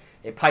second.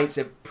 It paints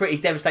a pretty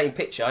devastating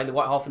picture in the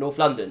white half of North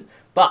London.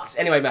 But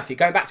anyway, Matthew,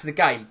 going back to the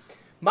game,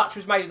 much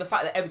was made of the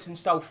fact that Everton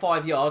stole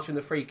 5 yards from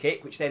the free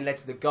kick, which then led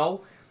to the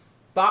goal.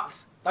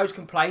 But those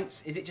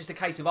complaints, is it just a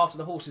case of after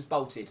the horses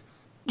bolted?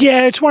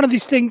 Yeah, it's one of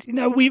these things. You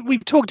know,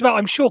 we've talked about.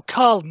 I'm sure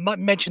Carl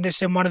mentioned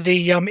this in one of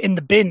the in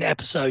the bin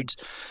episodes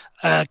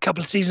a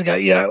couple of seasons ago.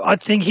 You know, I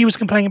think he was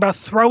complaining about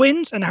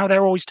throw-ins and how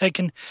they're always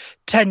taking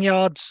 10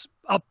 yards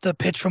up the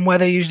pitch from where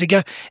they usually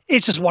go.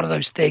 It's just one of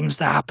those things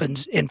that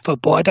happens in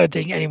football. I don't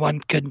think anyone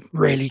can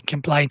really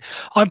complain.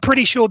 I'm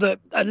pretty sure that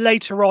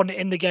later on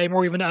in the game,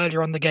 or even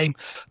earlier on in the game,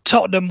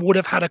 Tottenham would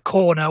have had a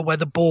corner where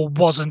the ball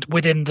wasn't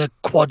within the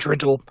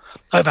quadrant or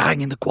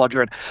overhanging the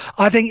quadrant.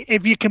 I think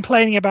if you're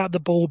complaining about the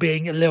ball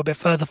being a little bit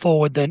further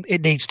forward than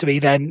it needs to be,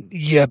 then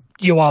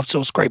you are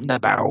sort of scraping the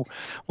barrel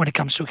when it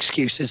comes to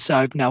excuses.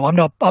 So no, I'm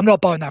not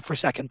buying that for a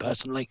second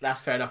personally.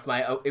 That's fair enough,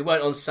 mate. It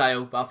weren't on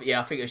sale, but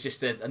I think it was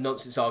just a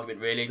nonsense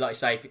argument, really. Like I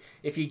say,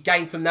 if you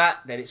gain from that,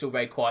 then it's all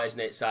very quiet, isn't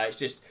it? So it's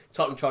just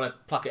Tottenham trying to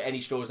pluck at any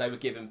straws they were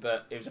given,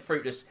 but it was a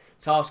fruitless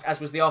task, as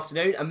was the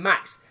afternoon. And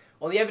Max,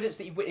 on the evidence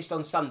that you witnessed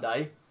on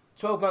Sunday,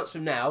 12 months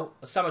from now,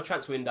 a summer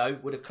transfer window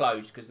would have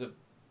closed because the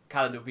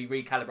calendar would be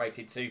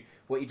recalibrated to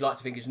what you'd like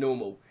to think is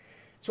normal.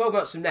 12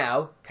 months from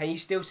now, can you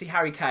still see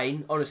Harry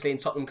Kane, honestly, in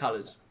Tottenham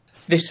colours?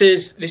 This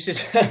is this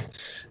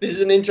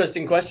is an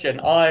interesting question.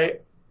 I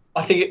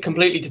think it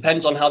completely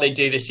depends on how they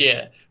do this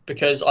year,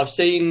 because I've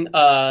seen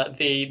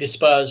the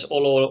Spurs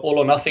All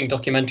or Nothing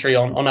documentary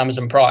on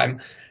Amazon Prime,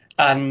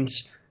 and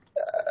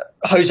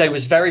Jose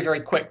was very,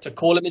 very quick to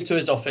call him into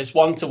his office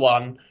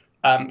one-to-one,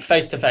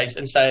 face-to-face,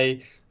 and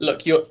say,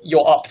 look,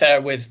 you're up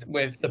there with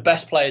the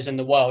best players in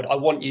the world. I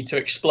want you to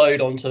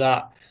explode onto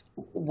that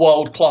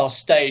world-class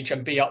stage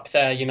and be up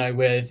there, you know,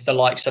 with the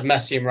likes of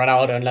Messi and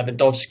Ronaldo and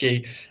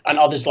Lewandowski and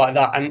others like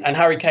that. And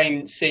Harry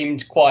Kane seemed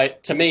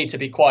to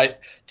be quite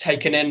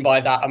taken in by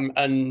that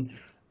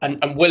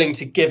and willing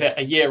to give it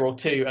a year or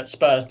two at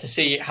Spurs to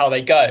see how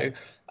they go.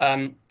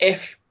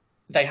 If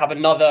they have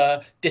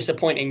another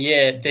disappointing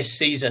year this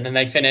season and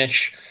they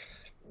finish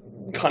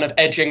kind of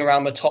edging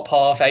around the top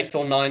half, 8th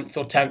or 9th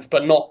or 10th,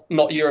 but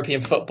not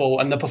European football,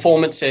 and the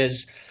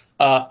performances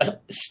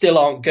still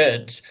aren't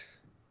good,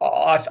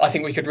 I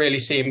think we could really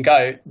see him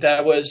go.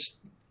 There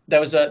was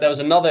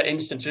another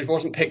instance which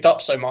wasn't picked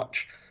up so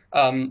much,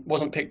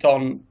 wasn't picked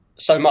on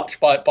so much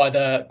by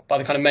the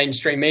kind of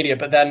mainstream media.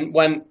 But then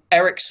when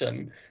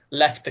Eriksen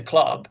left the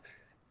club,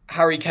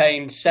 Harry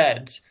Kane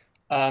said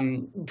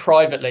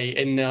privately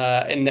in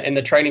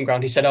the training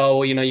ground, he said, "Oh,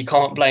 well, you know, you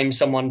can't blame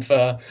someone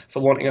for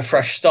wanting a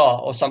fresh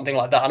start," or something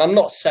like that. And I'm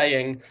not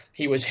saying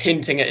he was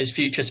hinting at his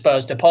future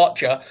Spurs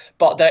departure,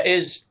 but there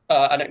is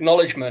an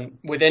acknowledgement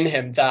within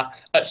him that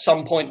at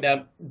some point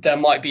there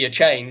might be a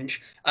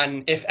change,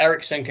 and if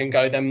Eriksen can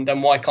go,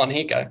 then why can't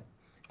he go?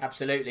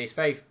 Absolutely. It's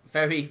very,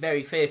 very,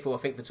 very fearful, I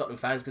think, for Tottenham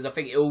fans, because I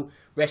think it all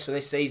rests on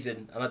this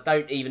season, and I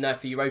don't even know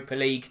if the Europa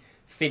League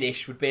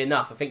finish would be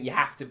enough. I think you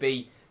have to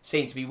be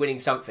seen to be winning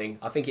something.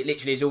 I think it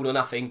literally is all or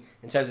nothing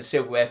in terms of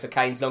silverware for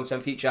Kane's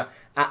long-term future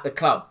at the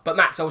club. But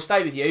Max, I will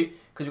stay with you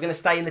because we're going to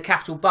stay in the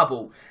capital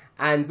bubble.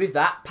 And with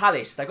that,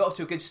 Palace, they got off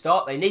to a good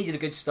start. They needed a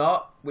good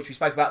start, which we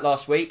spoke about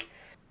last week.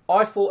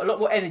 I thought a lot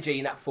more energy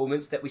in that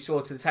performance that we saw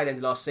to the tail end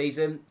of last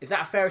season. Is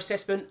that a fair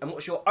assessment? And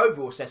what's your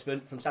overall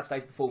assessment from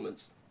Saturday's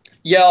performance?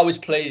 Yeah, I was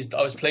pleased.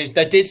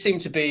 There did seem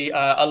to be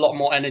a lot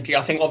more energy.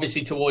 I think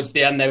obviously towards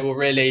the end they're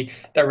really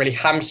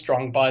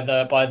hamstrung by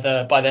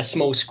their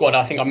small squad.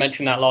 I think I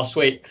mentioned that last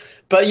week.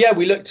 But yeah,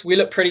 we looked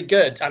pretty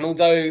good. And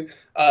although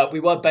we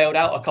were bailed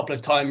out a couple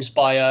of times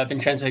by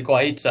Vincenzo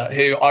Higuaita,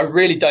 who I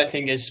really don't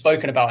think is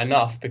spoken about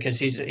enough because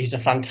he's a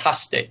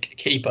fantastic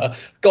keeper.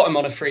 Got him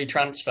on a free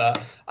transfer,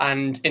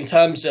 and in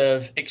terms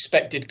of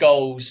expected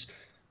goals,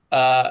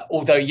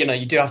 although, you know,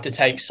 you do have to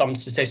take some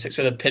statistics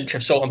with a pinch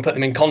of salt and put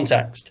them in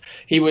context,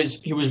 he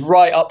was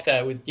right up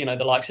there with, you know,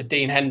 the likes of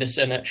Dean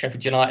Henderson at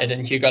Sheffield United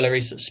and Hugo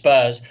Lloris at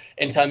Spurs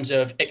in terms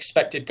of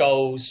expected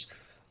goals,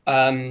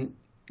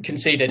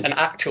 conceded and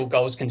actual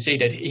goals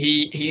conceded.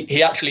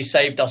 He actually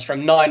saved us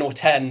from 9 or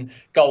 10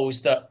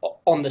 goals that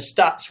on the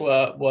stats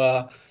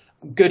were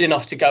good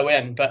enough to go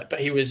in, but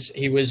he was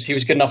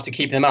good enough to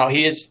keep them out.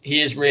 He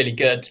is really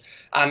good.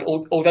 And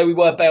although we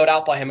were bailed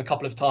out by him a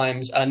couple of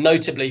times,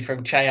 notably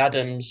from Che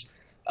Adams'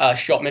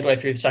 shot midway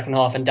through the second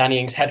half and Danny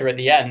Ings' header at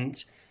the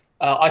end,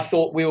 I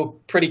thought we were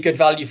pretty good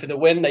value for the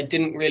win. They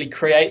didn't really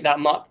create that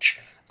much.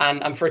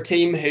 And for a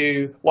team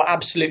who were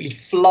absolutely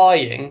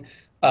flying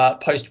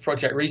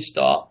post-Project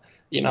Restart,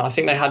 I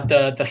think they had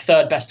the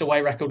third best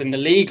away record in the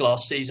league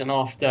last season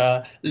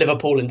after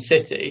Liverpool and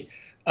City.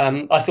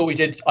 I thought we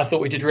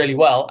did really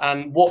well.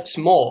 And what's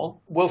more,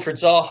 Wilfried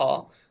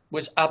Zaha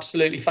was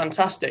absolutely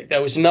fantastic.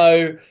 There was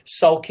no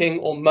sulking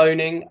or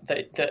moaning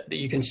that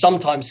you can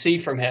sometimes see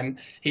from him.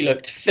 He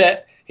looked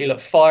fit. He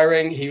looked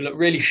firing. He looked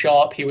really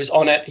sharp. He was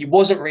on it. He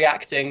wasn't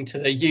reacting to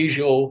the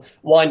usual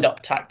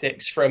wind-up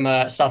tactics from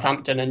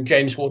Southampton and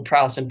James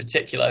Ward-Prowse in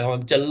particular, who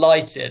I'm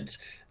delighted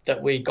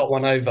that we got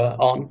one over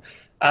on.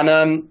 And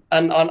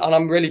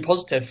I'm really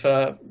positive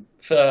for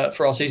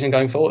our season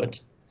going forward.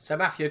 So,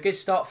 Matthew, a good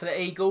start for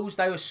the Eagles.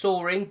 They were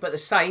soaring, but the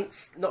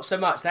Saints, not so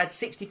much. They had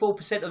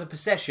 64% of the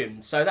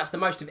possession, so that's the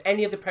most of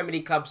any of the Premier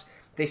League clubs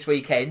this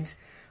weekend.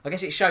 I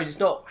guess it shows it's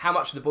not how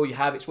much of the ball you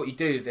have, it's what you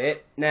do with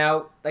it.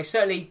 Now, they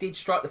certainly did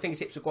strike the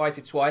fingertips of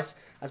Guaita twice,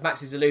 as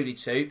Max has alluded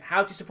to.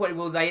 How disappointed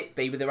will they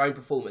be with their own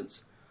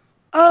performance?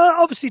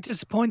 Obviously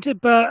disappointed,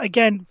 but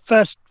again,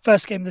 first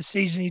game of the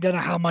season, you don't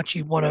know how much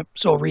you want to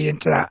sort of read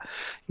into that.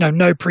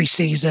 No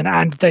pre-season,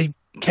 and they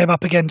came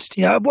up against,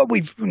 you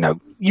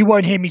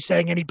won't hear me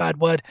saying any bad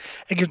word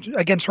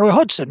against Roy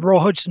Hodgson. Roy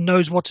Hodgson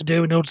knows what to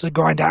do in order to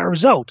grind out a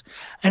result.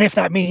 And if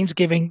that means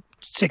giving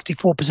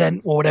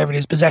 64% or whatever it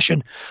is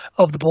possession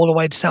of the ball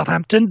away to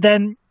Southampton,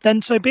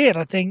 then so be it.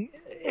 I think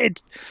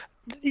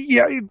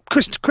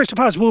Crystal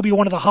Palace will be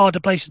one of the harder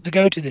places to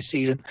go to this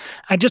season.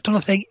 And just on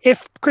the thing,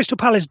 if Crystal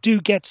Palace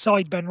do get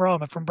Said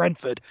Benrahma from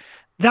Brentford,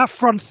 that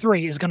front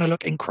three is going to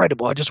look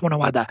incredible. I just want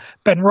to add that.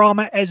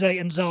 Benrahma, Eze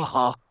and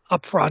Zaha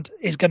up front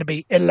is going to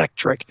be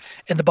electric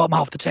in the bottom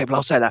half of the table,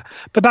 I'll say that.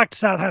 But back to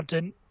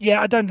Southampton,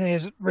 I don't think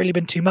there's really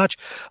been too much.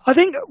 I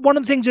think one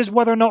of the things is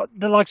whether or not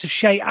the likes of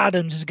Che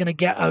Adams is going to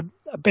get a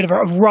bit of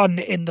a run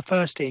in the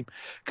first team,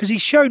 because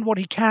he's shown what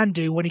he can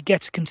do when he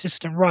gets a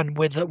consistent run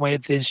with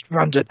his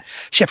runs at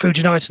Sheffield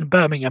United and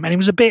Birmingham. And he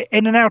was a bit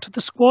in and out of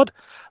the squad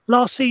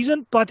last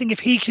season, but I think if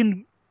he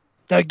can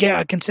get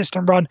a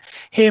consistent run,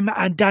 him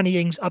and Danny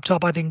Ings up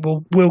top, I think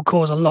will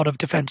cause a lot of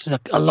defences,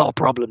 a lot of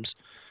problems.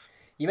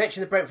 You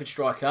mentioned the Brentford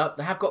striker.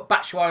 They have got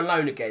Batshuayi on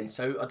loan again,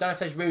 so I don't know if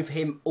there's room for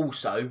him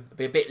also.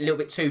 It'd be a little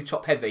bit too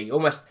top-heavy,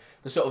 almost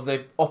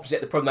the opposite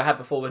of the problem they had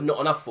before with not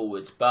enough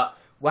forwards. But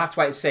we'll have to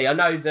wait and see. I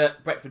know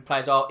that Brentford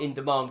players are in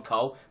demand,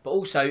 Cole, but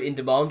also in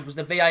demand was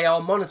the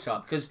VAR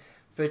monitor, because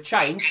for a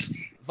change,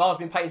 VAR's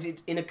been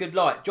painted in a good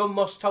light. John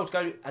Moss told to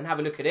go and have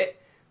a look at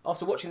it.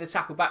 After watching the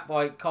tackle back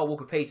by Kyle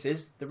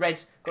Walker-Peters, the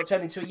red got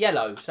turned into a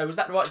yellow. So was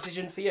that the right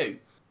decision for you?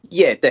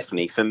 Yeah,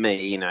 definitely. For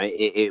me,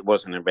 it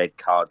wasn't a red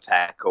card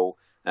tackle.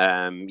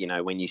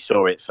 When you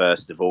saw it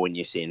first of all and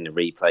you're seeing the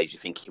replays, you're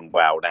thinking,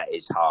 wow, that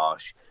is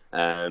harsh.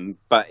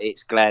 But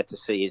it's glad to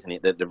see, isn't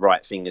it, that the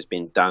right thing has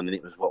been done, and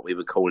it was what we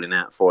were calling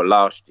out for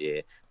last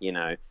year.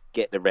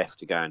 Get the ref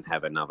to go and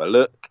have another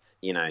look.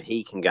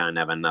 He can go and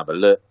have another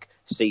look,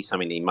 see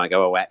something he might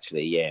go, oh,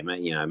 actually,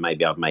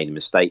 maybe I've made a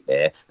mistake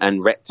there,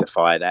 and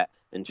rectify that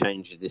and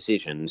change the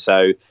decision.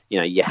 So,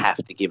 you have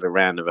to give a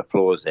round of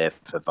applause there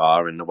for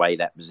VAR and the way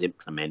that was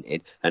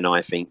implemented. And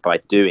I think by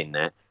doing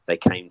that, they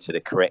came to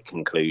the correct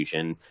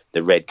conclusion.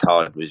 The red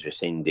card was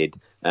rescinded,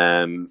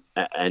 and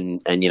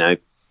an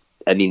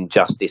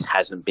injustice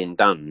hasn't been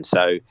done.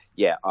 So,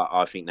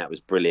 I think that was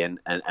brilliant,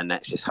 and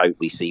let's just hope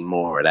we see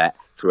more of that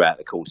throughout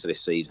the course of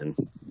this season.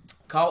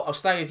 Carl, I'll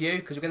stay with you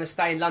because we're going to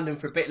stay in London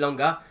for a bit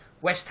longer.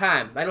 West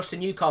Ham, they lost to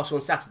Newcastle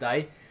on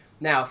Saturday.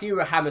 Now, if you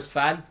were a Hammers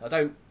fan, I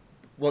don't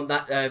want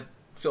that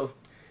to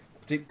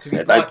be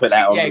don't put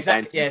that on. Yeah,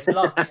 exactly. Yeah, it's the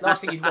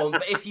last thing you'd want.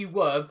 But if you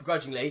were,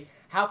 begrudgingly,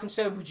 how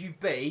concerned would you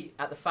be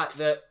at the fact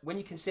that when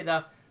you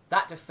consider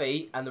that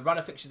defeat and the run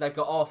of fixtures they've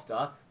got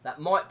after,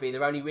 that might be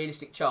their only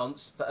realistic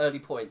chance for early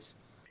points?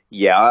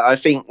 Yeah, I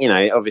think,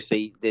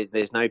 obviously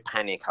there's no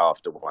panic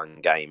after one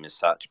game as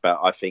such, but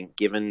I think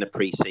given the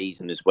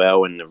pre-season as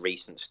well and the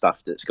recent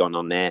stuff that's gone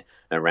on there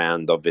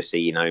around,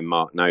 obviously,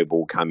 Mark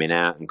Noble coming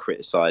out and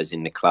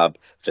criticising the club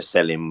for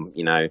selling,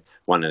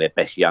 one of their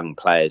best young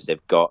players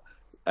they've got,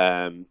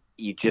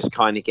 you just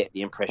kind of get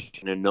the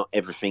impression that not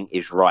everything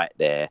is right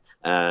there,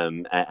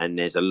 and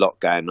there's a lot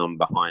going on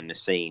behind the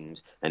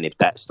scenes, and if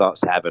that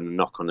starts to have a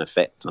knock-on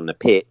effect on the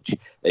pitch,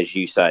 as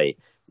you say,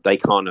 they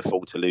can't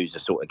afford to lose the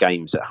sort of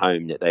games at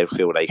home that they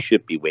feel they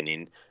should be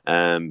winning,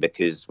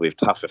 because with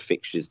tougher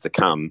fixtures to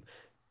come,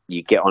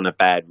 you get on a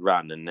bad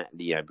run, and that,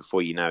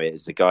 before you know it,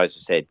 as the guys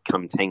have said,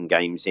 come 10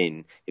 games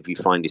in, if you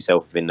find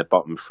yourself in the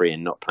bottom three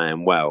and not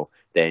playing well,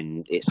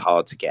 then it's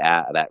hard to get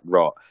out of that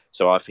rot.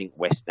 So I think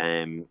West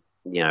Ham,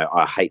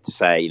 I hate to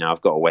say,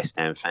 I've got a West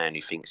Ham fan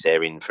who thinks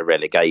they're in for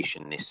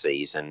relegation this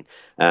season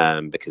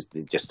because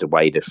just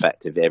the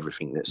fact of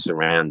everything that's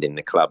surrounding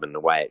the club and the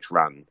way it's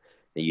run.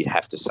 You'd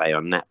have to say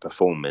on that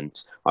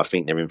performance, I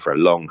think they're in for a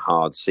long,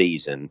 hard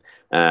season,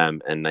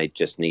 and they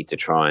just need to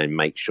try and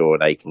make sure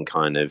they can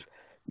kind of,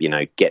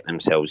 get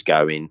themselves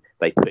going.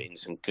 They put in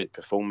some good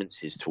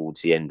performances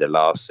towards the end of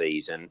last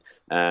season,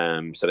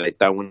 so they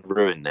don't want to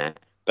ruin that.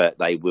 But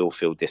they will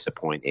feel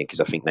disappointed because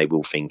I think they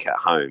will think at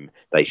home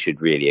they should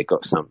really have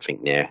got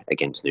something there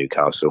against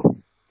Newcastle.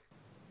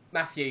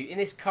 Matthew, in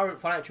this current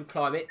financial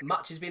climate,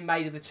 much has been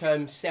made of the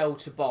term sell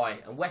to buy,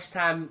 and West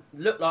Ham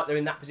look like they're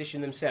in that position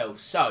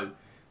themselves. So,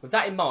 with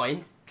that in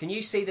mind, can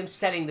you see them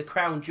selling the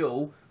crown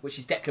jewel, which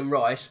is Declan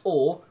Rice,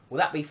 or will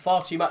that be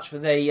far too much for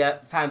the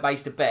fan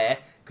base to bear?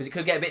 Because it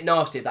could get a bit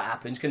nasty if that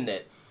happens, couldn't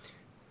it?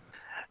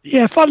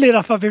 Yeah, funnily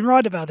enough, I've been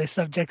right about this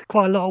subject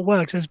quite a lot of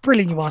work, so it's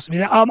brilliant you asked me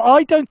that.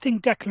 I don't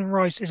think Declan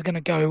Rice is going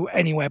to go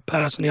anywhere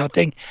personally. I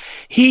think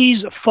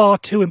he's far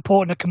too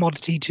important a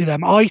commodity to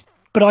them.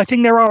 But I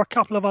think there are a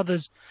couple of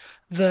others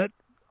that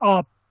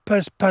are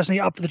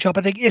personally up for the job.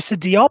 I think Issa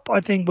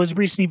Diop, was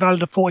recently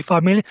valued at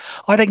 45 million.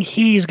 I think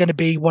he's going to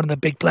be one of the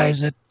big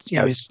players that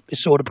is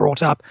sort of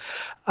brought up.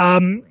 I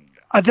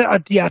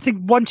think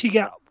once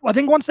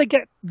they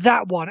get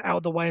that one out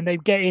of the way and they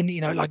get in,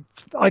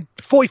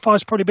 45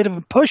 is probably a bit of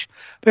a push.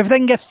 But if they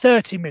can get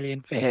 30 million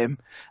for him,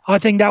 I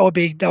think that would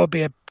be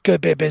a good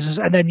bit of business,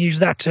 and then use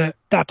that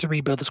to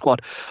rebuild the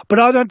squad. But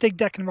I don't think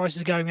Declan Rice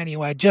is going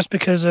anywhere just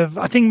because of,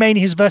 I think,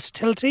 mainly his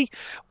versatility,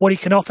 what he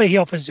can offer. He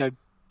offers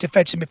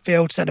defensive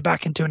midfield, centre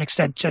back into an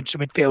extent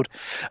central midfield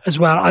as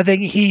well. I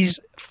think he's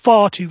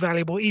far too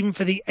valuable, even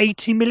for the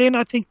 80 million.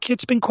 I think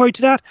it's been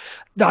quoted at.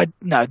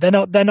 No,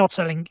 they're not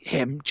selling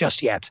him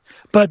just yet.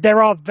 But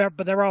there are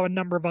a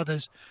number of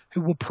others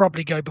who will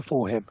probably go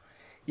before him.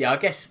 Yeah, I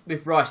guess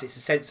with Rice, it's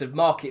a sense of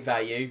market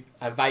value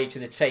and value to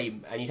the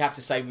team, and you'd have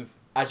to say, with,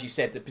 as you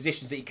said, the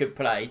positions that he could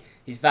play,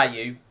 his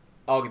value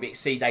arguably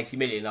exceeds 80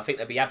 million. I think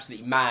they'd be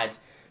absolutely mad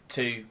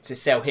to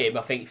sell him.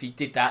 I think if you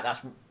did that,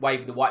 that's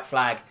waving the white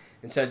flag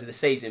in terms of the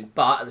season.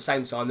 But at the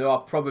same time, there are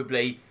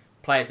probably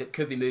players that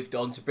could be moved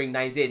on to bring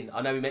names in.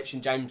 I know we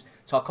mentioned James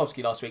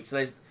Tarkowski last week, so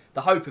there's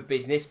the hope of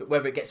business, but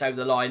whether it gets over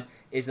the line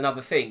is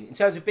another thing. In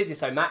terms of business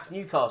though, Max,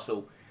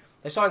 Newcastle,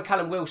 they signed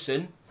Callum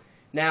Wilson.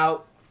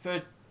 Now,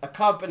 for a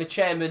club and a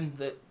chairman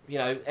that,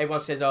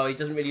 everyone says, he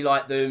doesn't really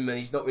like them and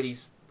he's not really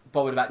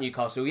bothered about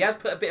Newcastle, he has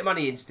put a bit of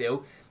money in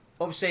still.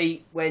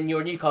 Obviously, when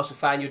you're a Newcastle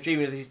fan, you're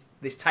dreaming of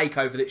this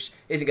takeover that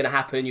isn't going to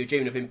happen. You're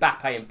dreaming of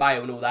Mbappe and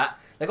Bale and all that.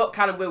 They got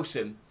Callum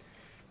Wilson.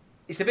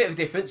 It's a bit of a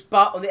difference,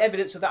 but on the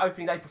evidence of that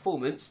opening day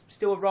performance,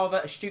 still a rather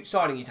astute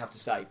signing, you'd have to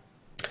say.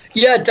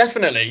 Yeah,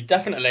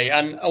 definitely.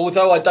 And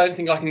although I don't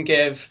think I can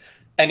give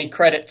any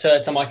credit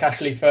to Mike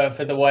Ashley for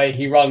the way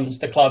he runs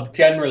the club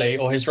generally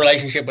or his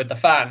relationship with the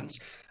fans,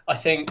 I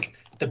think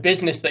the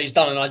business that he's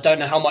done, and I don't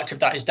know how much of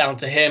that is down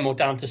to him or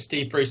down to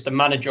Steve Bruce, the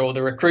manager, or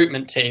the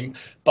recruitment team,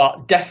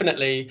 but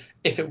definitely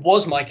if it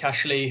was Mike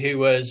Ashley who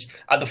was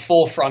at the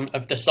forefront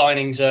of the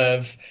signings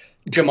of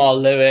Jamal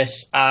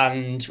Lewis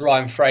and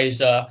Ryan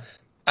Fraser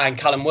and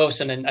Callum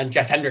Wilson and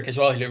Jeff Hendrick as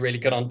well, who looked really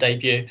good on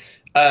debut,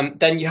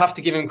 then you have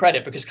to give him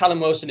credit, because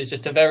Callum Wilson is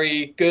just a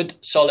very good,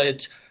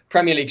 solid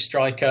Premier League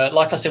striker.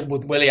 Like I said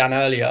with Willian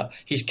earlier,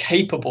 he's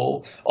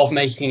capable of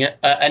making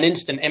an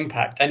instant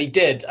impact, and he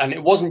did. And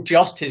it wasn't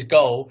just his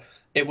goal.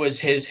 It was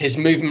his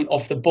movement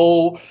off the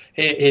ball,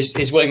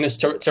 his willingness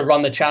to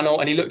run the channel,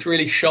 and he looked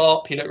really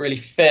sharp. He looked really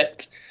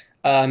fit.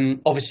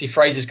 Obviously,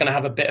 Fraser's going to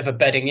have a bit of a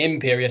bedding in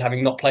period,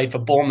 having not played for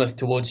Bournemouth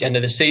towards the end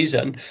of the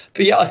season.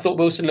 But yeah, I thought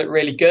Wilson looked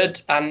really good,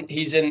 and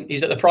he's at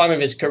the prime of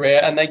his career,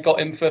 and they got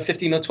him for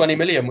 15 or 20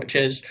 million, which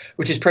is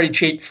pretty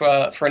cheap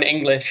for an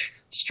English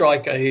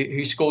striker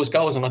who scores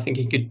goals, and I think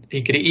he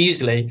could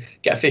easily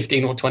get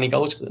 15 or 20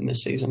 goals for them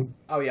this season.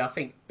 Oh yeah, I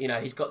think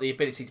he's got the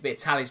ability to be a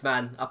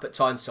talisman up at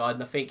Tyneside,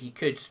 and I think he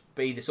could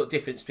be the sort of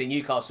difference between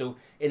Newcastle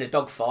in a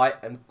dogfight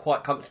and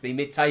quite comfortably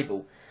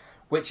mid-table,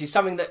 which is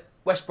something that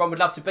West Brom would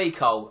love to be,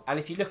 Cole. And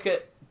if you look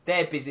at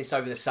their business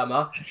over the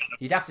summer,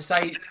 you'd have to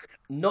say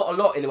not a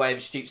lot in the way of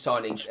astute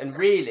signings, and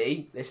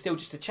really they're still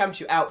just a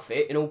championship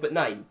outfit in all but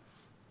name.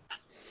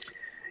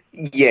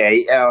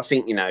 Yeah, I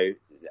think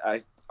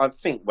I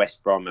think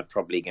West Brom are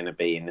probably going to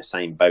be in the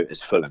same boat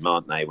as Fulham,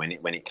 aren't they? When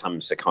it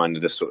comes to kind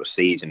of the sort of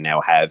season they'll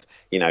have,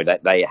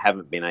 that they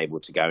haven't been able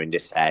to go and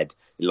just add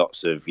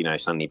lots of,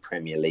 suddenly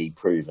Premier League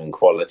proven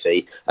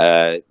quality.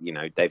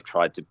 They've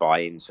tried to buy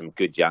in some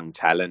good young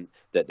talent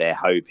that they're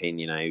hoping,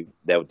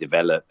 they'll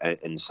develop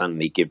and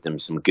suddenly give them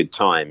some good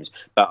times.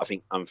 But I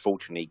think,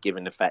 unfortunately,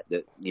 given the fact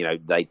that,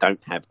 they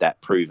don't have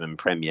that proven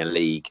Premier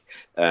League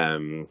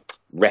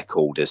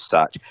record as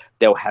such,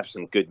 they'll have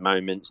some good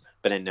moments,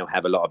 but then they'll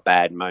have a lot of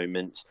bad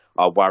moments.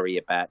 I worry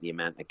about the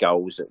amount of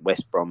goals that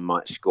West Brom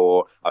might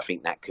score. I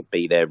think that could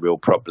be their real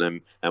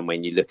problem. And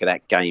when you look at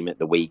that game at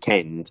the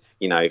weekend,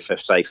 for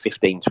say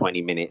 15,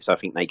 20 minutes, I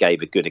think they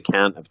gave a good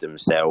account of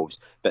themselves.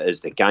 But as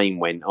the game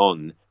went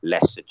on,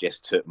 Leicester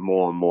just took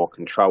more and more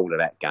control of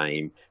that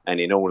game. And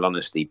in all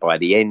honesty, by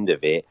the end of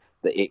it,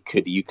 that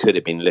you could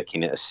have been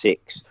looking at a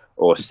 6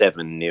 or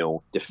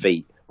 7-0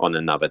 defeat on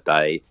another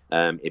day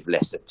if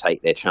Leicester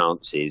take their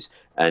chances.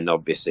 And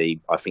obviously,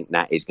 I think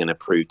that is going to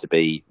prove to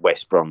be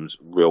West Brom's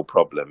real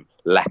problem.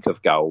 Lack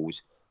of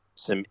goals,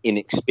 some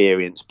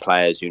inexperienced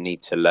players who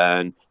need to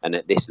learn. And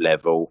at this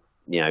level,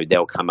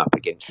 they'll come up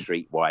against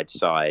street-wide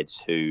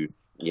sides who,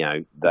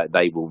 that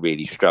they will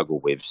really struggle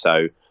with.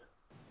 So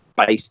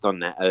based on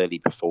that early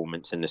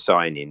performance and the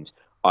signings,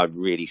 I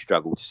really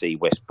struggle to see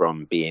West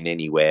Brom being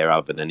anywhere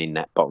other than in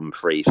that bottom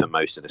 3 for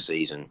most of the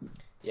season.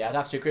 Yeah, I'd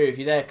have to agree with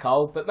you there,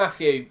 Cole. But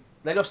Matthew,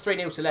 they lost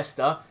 3-0 to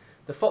Leicester.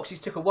 The Foxes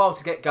took a while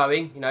to get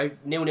going,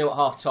 0-0 at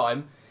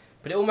half-time.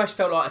 But it almost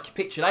felt like a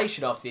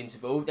capitulation after the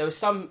interval. There were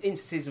some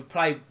instances of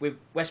play with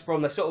West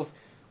Brom, they sort of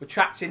were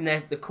trapped in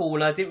the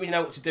corner, didn't really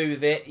know what to do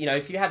with it.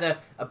 If you had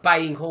a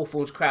baying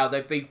Hawthorns crowd,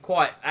 they'd be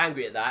quite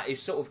angry at that. It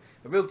was sort of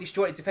a real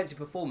disjointed defensive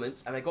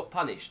performance, and they got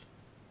punished.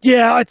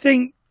 Yeah, I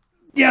think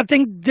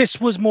this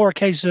was more a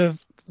case of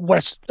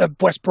West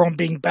Brom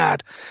being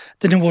bad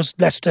than it was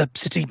Leicester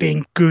City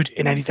being good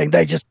in anything.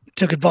 They just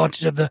took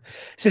advantage of the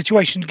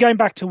situation. Going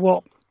back to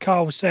what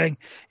Carl was saying,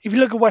 if you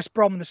look at West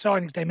Brom and the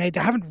signings they made,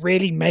 they haven't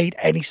really made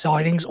any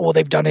signings. All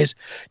they've done is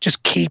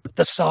just keep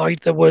the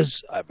side that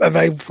was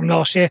available from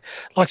last year.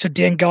 Like so,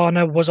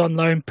 Diangana was on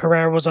loan,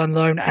 Pereira was on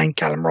loan, and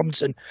Callum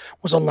Robinson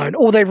was on loan.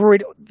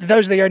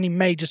 Those are the only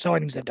major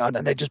signings they've done,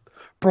 and they just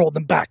brought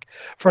them back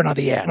for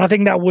another year. And I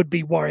think that would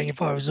be worrying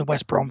if I was a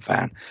West Brom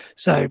fan.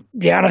 So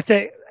yeah, and I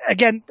think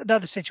again,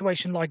 another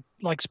situation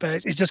like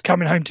Spurs is just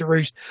coming home to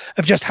roost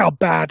of just how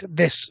bad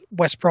this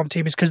West Brom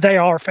team is, because they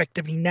are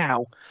effectively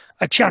now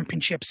a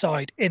championship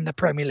side in the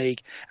Premier League.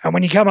 And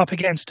when you come up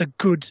against a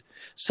good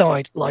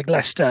side like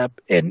Leicester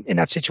in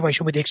that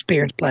situation with the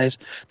experienced players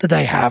that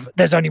they have,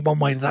 there's only one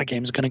way that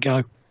game is going to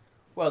go.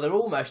 Well, they're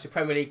almost a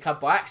Premier League club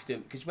by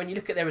accident, because when you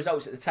look at their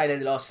results at the tail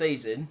end of last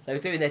season, they were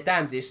doing their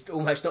damnedest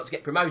almost not to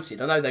get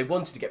promoted. I know they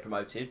wanted to get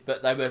promoted,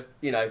 but they were,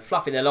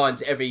 fluffing their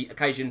lines at every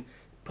occasion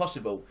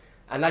possible.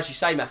 And as you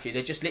say, Matthew,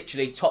 they just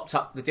literally topped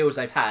up the deals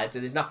they've had,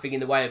 and there's nothing in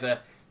the way of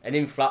an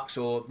influx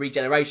or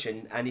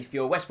regeneration. And if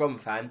you're a West Brom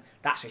fan,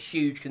 that's a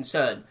huge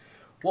concern.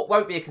 What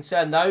won't be a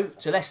concern, though,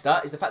 to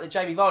Leicester is the fact that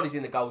Jamie Vardy's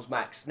in the goals,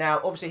 Max. Now,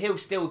 obviously, he'll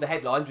steal the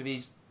headlines with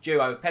his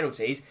duo of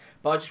penalties,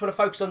 but I just want to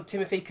focus on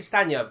Timothy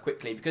Castagna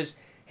quickly, because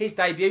his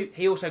debut,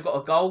 he also got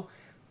a goal.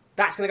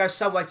 That's going to go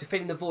some way to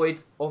filling the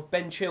void of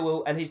Ben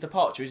Chilwell and his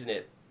departure, isn't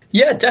it?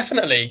 Yeah,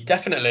 definitely.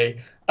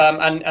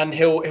 And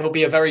he'll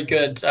be a very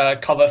good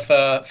cover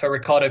for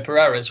Ricardo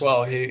Pereira as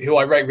well, who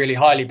I rate really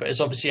highly, but is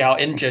obviously out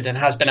injured and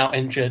has been out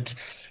injured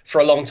for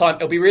a long time.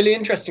 It'll be really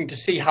interesting to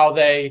see how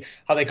they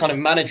kind of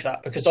manage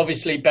that, because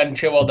obviously Ben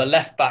Chilwell, the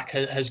left back,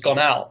 has gone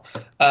out.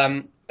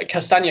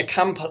 Castagna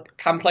can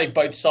play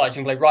both sides,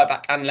 and play right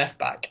back and left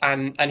back,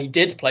 and he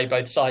did play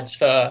both sides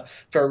for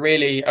a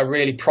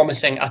really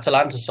promising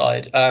Atalanta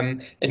side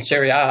in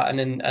Serie A and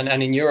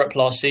in Europe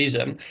last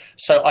season.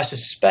 So I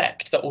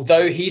suspect that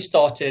although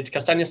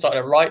Castagna started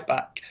at right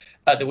back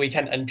at the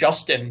weekend and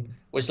Justin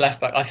was left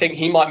back, I think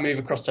he might move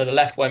across to the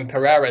left when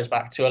Pereira is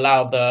back to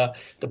allow the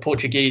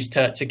Portuguese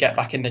to get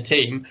back in the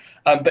team.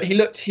 But he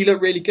looked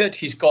really good.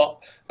 He's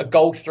got a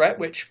goal threat,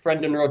 which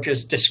Brendan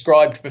Rodgers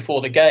described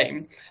before the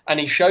game, and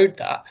he showed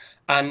that.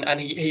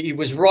 And he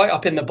was right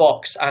up in the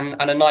box and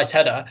a nice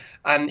header.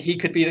 And he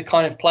could be the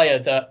kind of player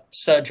that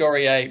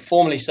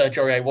formerly Serge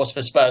Aurier was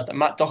for Spurs, that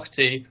Matt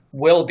Doherty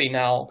will be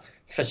now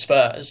for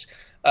Spurs.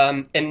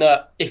 In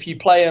that if you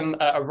play him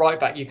at a right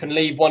back, you can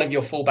leave one of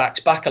your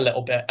fullbacks back a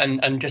little bit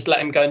and just let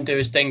him go and do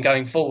his thing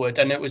going forward.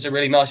 And it was a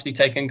really nicely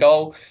taken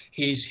goal.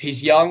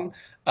 He's young.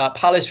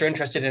 Palace were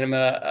interested in him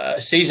a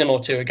season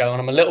or two ago,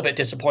 and I'm a little bit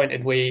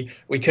disappointed we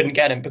couldn't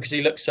get him, because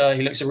he looks a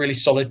really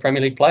solid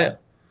Premier League player.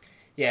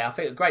 Yeah, I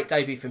think a great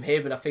debut from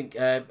him, and I think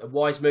a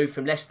wise move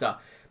from Leicester.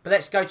 But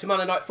let's go to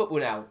Monday Night Football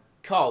now.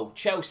 Cole,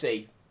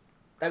 Chelsea,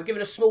 they were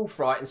given a small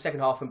fright in the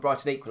second half when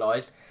Brighton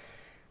equalised.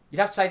 You'd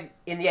have to say,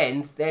 in the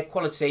end, their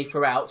quality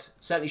throughout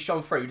certainly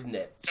shone through, didn't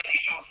it?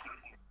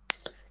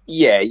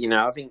 Yeah,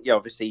 I think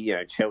obviously,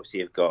 Chelsea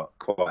have got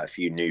quite a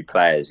few new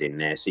players in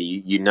there, so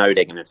you know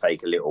they're going to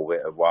take a little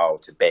bit of while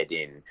to bed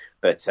in.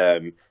 But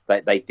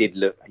they did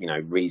look,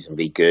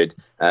 reasonably good.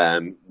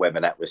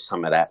 Whether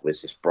some of that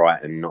was just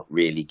Brighton not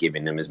really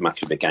giving them as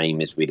much of a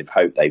game as we'd have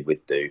hoped they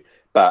would do.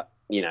 But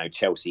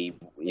Chelsea,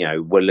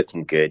 were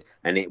looking good,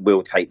 and it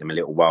will take them a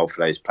little while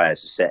for those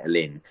players to settle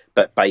in.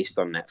 But based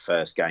on that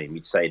first game,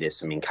 you'd say there's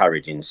some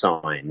encouraging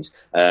signs.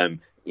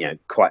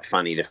 Quite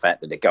funny the fact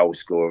that the goal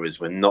scorers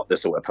were not the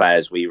sort of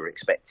players we were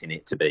expecting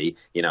it to be.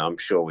 I'm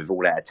sure with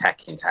all that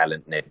attacking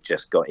talent they've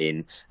just got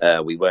in,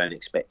 we weren't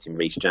expecting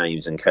Reece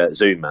James and Kurt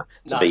Zouma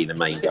to be the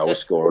main goal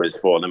scorers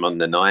for them on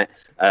the night.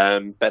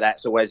 But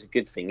that's always a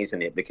good thing,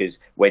 isn't it? Because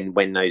when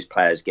those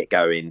players get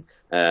going,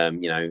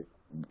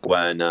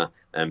 Werner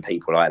and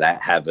people like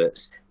that,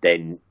 Havertz,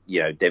 then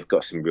they've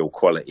got some real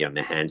quality on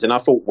their hands. And I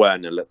thought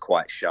Werner looked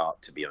quite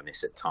sharp, to be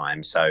honest, at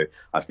times. So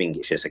I think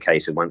it's just a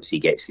case of once he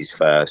gets his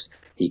first,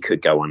 he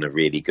could go on a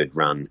really good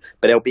run.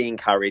 But they'll be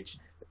encouraged.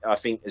 I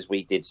think, as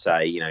we did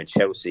say,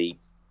 Chelsea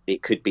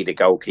it could be the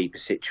goalkeeper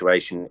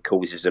situation that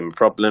causes them a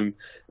problem.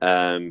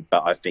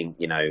 But I think,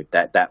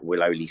 that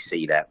we'll only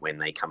see that when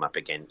they come up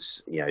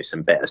against,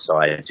 some better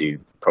sides who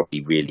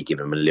probably really give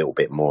them a little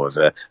bit more of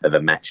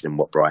a match than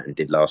what Brighton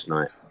did last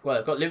night. Well,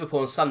 they've got Liverpool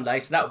on Sunday,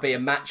 so that will be a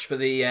match for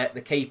the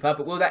keeper.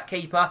 But will that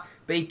keeper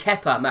be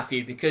Kepa,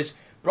 Matthew? Because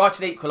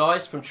Brighton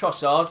equalised from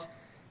Trossard.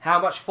 How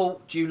much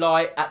fault do you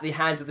lie at the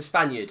hands of the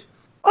Spaniard?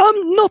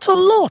 Not a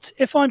lot.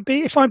 If I'm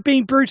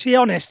being brutally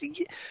honest,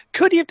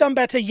 could he have done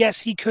better? Yes,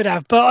 he could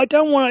have. But I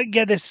don't want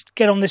to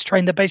get on this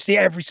train that basically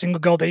every single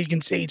goal that he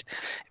concedes,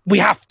 we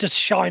have to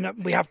shine up.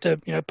 We have to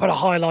put a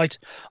highlight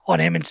on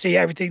him and see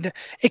everything.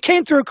 It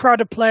came through a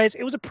crowd of players.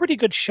 It was a pretty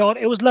good shot.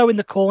 It was low in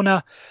the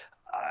corner.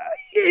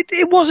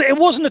 It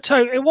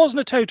wasn't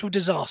a total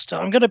disaster.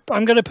 I'm gonna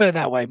put it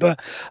that way. But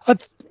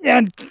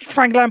and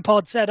Frank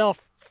Lampard said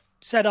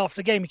after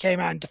the game he came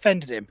out and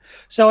defended him.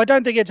 So I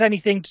don't think it's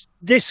anything.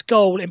 This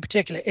goal in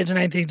particular isn't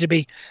anything to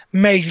be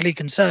majorly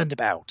concerned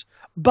about.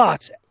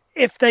 But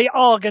if they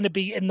are going to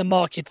be in the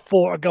market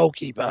for a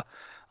goalkeeper,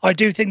 I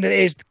do think that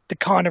it is the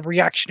kind of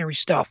reactionary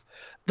stuff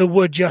that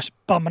would just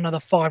bum another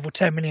 £5 or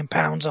 £10 million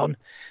on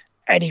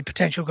any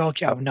potential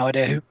goalkeeper. I have no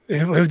idea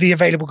who the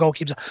available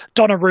goalkeepers are.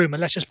 Donnarumma,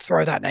 let's just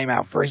throw that name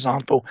out, for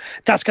example.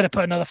 That's going to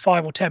put another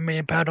 £5 or £10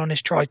 million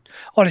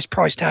on his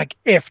price tag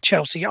if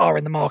Chelsea are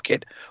in the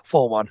market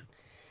for one.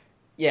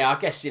 Yeah, I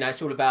guess,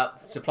 it's all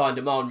about supply and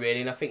demand,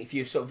 really. And I think if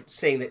you're sort of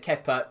seeing that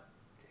Kepa,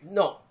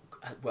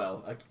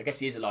 I guess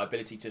he is a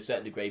liability to a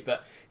certain degree.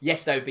 But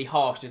yes, they would be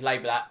harsh to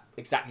label that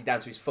exactly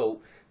down to his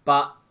fault.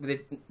 But with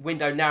the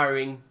window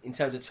narrowing in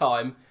terms of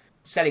time,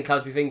 selling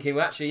clubs be thinking,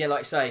 well, actually,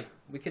 like you say,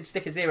 we could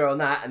stick a zero on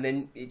that, and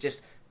then it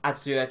just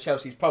adds to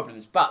Chelsea's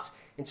problems. But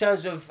in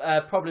terms of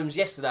problems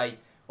yesterday,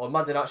 or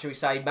Monday night, shall we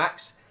say,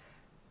 Max,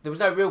 there was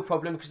no real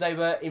problem because they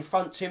were in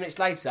front 2 minutes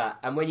later.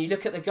 And when you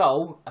look at the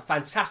goal, a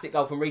fantastic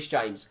goal from Reece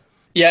James.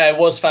 Yeah, it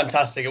was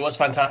fantastic.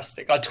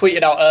 I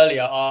tweeted out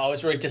earlier, I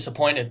was really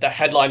disappointed that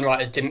headline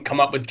writers didn't come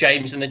up with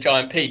James and the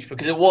Giant Peach,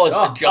 because it was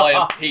a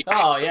giant peach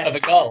of a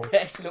goal.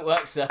 Excellent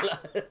work, sir.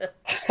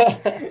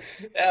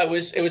 Yeah, it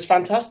was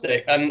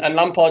fantastic. And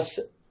Lampard's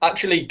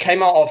actually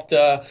came out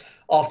after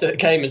the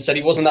game and said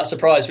he wasn't that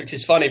surprised, which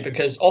is funny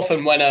because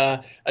often when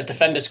a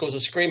defender scores a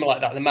screamer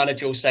like that, the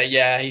manager will say,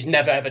 yeah, he's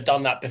never ever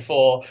done that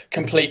before,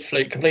 complete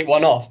fluke, complete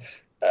one-off.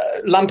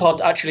 Lampard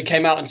actually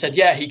came out and said,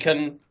 yeah, he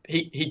can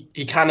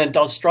and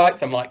does strike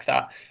them like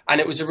that. And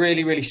it was a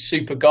really, really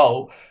super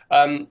goal.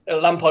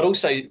 Lampard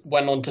also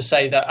went on to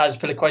say that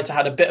Azpilicueta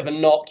had a bit of a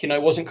knock,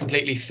 wasn't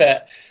completely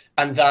fit,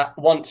 and that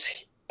once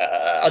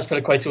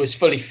Azpilicueta was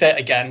fully fit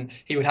again,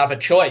 he would have a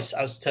choice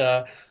as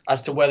to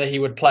whether he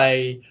would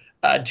play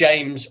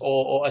James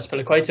or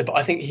Azpilicueta. But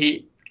I think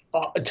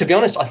to be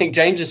honest, I think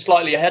James is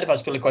slightly ahead of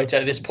Azpilicueta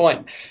at this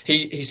point.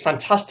 He's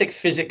fantastic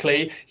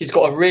physically. He's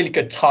got a really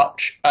good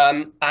touch,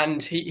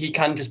 and he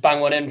can just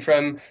bang one in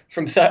from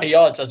 30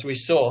 yards, as we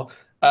saw.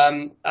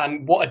 And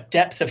what a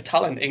depth of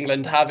talent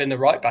England have in the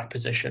right back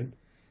position.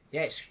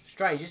 Yeah, it's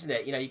strange, isn't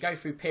it? You go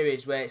through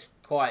periods where it's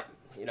quite,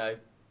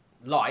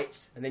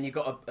 light, and then you've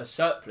got a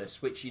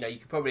surplus, which you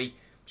could probably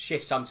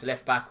shift some to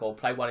left back or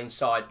play one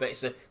inside. But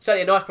it's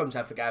certainly a nice problem to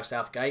have for Gareth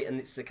Southgate, and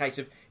it's a case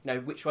of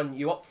which one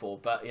you opt for.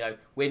 But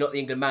we're not the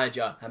England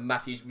manager, and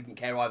Matthews wouldn't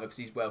care either because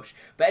he's Welsh.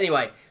 But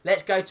anyway,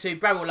 let's go to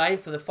Bramall Lane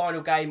for the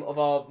final game of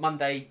our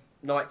Monday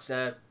night's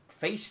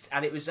feast,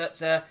 and it was at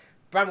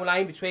Bramall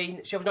Lane between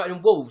Sheffield United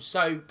and Wolves.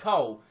 So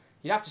Cole,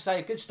 you'd have to say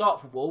a good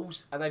start for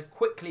Wolves, and they've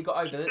quickly got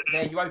over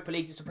their Europa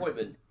League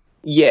disappointment.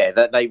 Yeah,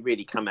 that they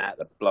really come out of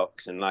the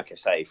blocks, and like I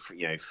say,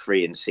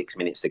 3 and 6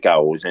 minutes to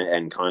goals,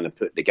 and kind of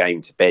put the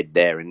game to bed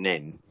there and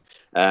then.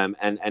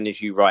 And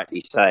as you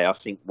rightly say, I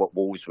think what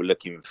Wolves were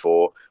looking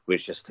for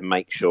was just to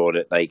make sure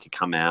that they could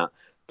come out,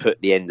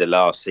 put the end of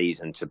last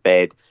season to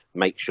bed,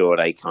 make sure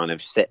they kind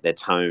of set their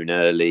tone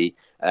early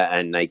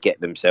and they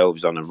get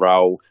themselves on a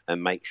roll,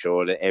 and make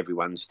sure that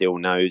everyone still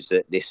knows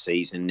that this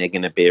season they're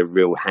going to be a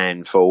real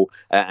handful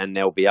and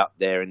they'll be up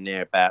there and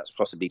thereabouts,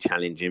 possibly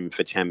challenging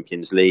for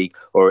Champions League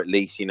or at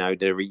least,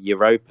 the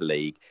Europa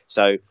League.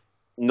 So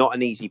not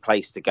an easy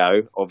place to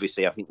go.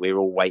 Obviously, I think we're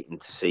all waiting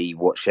to see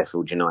what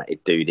Sheffield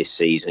United do this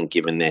season,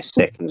 given their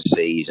second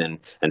season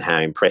and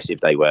how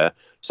impressive they were.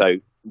 So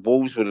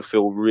Wolves would have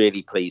feel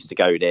really pleased to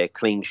go there,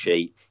 clean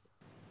sheet,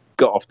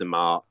 got off the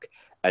mark,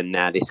 and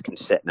now this can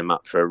set them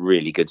up for a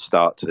really good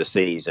start to the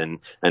season.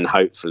 And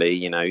hopefully,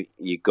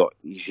 you've got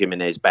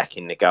Jimenez back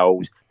in the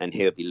goals, and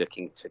he'll be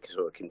looking to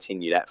sort of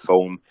continue that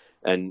form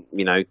and,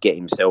 get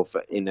himself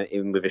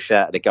in with a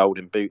shout at the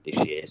Golden Boot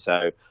this year.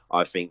 So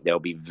I think they'll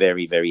be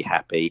very, very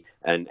happy.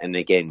 And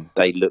again,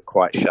 they look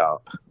quite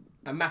sharp.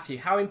 And Matthew,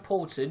 how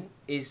important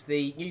is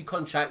the new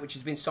contract which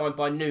has been signed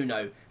by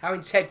Nuno? How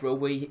integral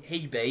will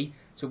he be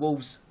to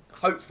Wolves'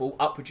 hopeful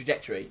upward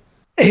trajectory?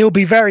 He'll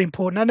be very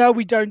important. I know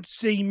we don't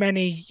see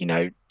many,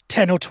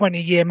 10 or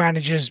 20-year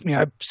managers,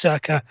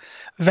 circa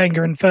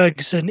Wenger and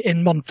Ferguson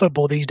in modern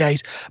football these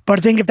days. But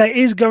I think if there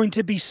is going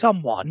to be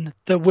someone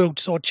that will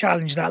sort of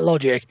challenge that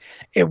logic,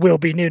 it will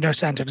be Nuno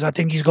Santo, because I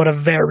think he's got a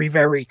very,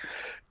 very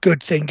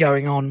good thing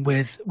going on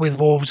with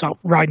Wolves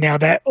right now.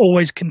 They're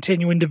always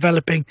continuing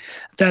developing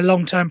their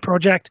long-term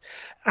project.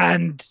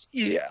 And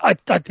I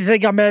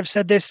think I may have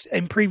said this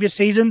in previous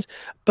seasons,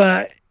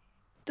 but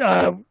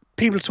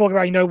people talk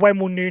about, when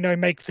will Nuno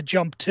make the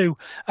jump to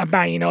a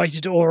Man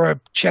United or a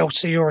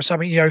Chelsea or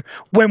something?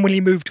 When will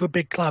he move to a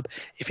big club?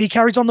 If he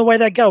carries on the way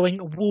they're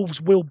going, Wolves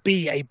will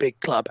be a big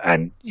club.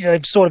 And,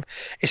 they've sort of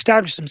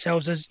established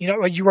themselves as,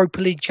 a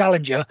Europa League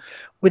challenger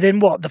within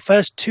the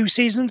first 2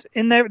 seasons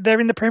they're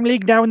in the Premier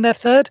League, now in their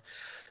third.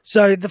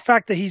 So the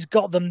fact that he's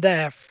got them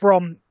there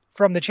from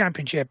the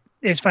Championship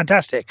is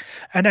fantastic.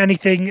 And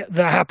anything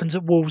that happens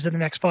at Wolves in the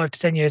next 5 to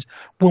 10 years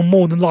will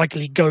more than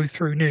likely go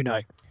through Nuno.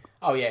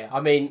 Oh, yeah. I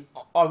mean,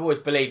 I've always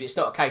believed it's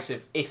not a case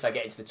of if they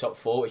get into the top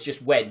 4, it's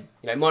just when.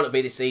 It might not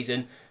be this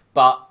season,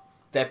 but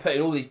they're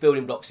putting all these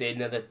building blocks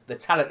in, and the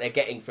talent they're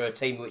getting for a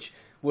team which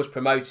was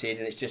promoted,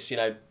 and it's just,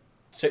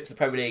 took to the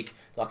Premier League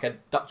like a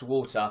duck to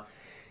water.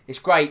 It's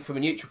great from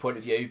a neutral point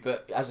of view,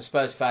 but as a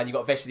Spurs fan, you've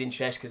got a vested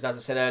interest, because as I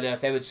said earlier,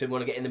 if Everton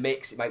want to get in the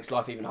mix, it makes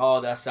life even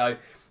harder. So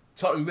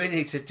Tottenham really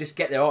need to just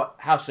get their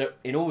house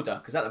in order,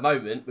 because at the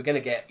moment, we're going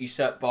to get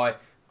usurped by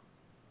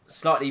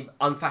slightly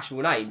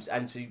unfashionable names,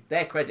 and to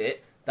their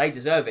credit, they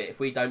deserve it if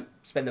we don't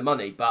spend the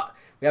money. But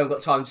we haven't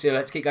got time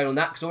to keep going on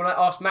that, because I want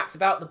to ask Max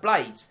about the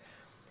Blades.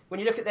 When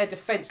you look at their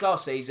defence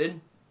last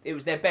season, it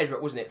was their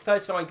bedrock, wasn't it?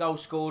 39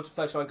 goals scored,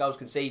 39 goals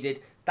conceded.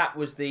 That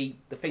was the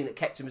thing that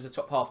kept them as a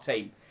top half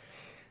team.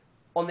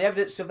 On the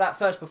evidence of that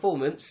first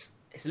performance,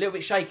 it's a little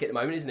bit shaky at the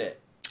moment, isn't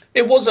it?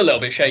 It was a little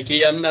bit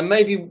shaky, and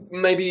maybe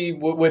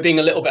we're being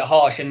a little bit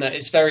harsh in that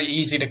it's very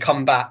easy to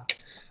come back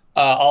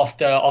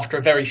after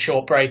a very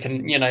short break,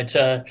 and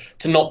to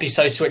not be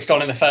so switched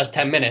on in the first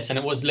 10 minutes, and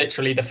it was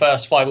literally the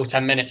first 5 or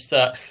 10 minutes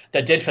that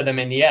did for them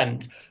in the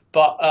end.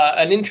 But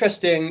an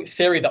interesting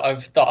theory that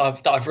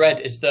I've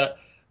read is that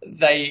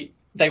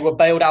they were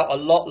bailed out a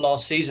lot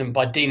last season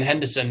by Dean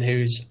Henderson,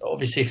 who's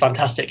obviously a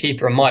fantastic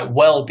keeper and might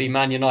well be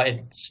Man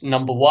United's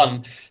number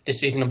 1 this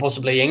season, and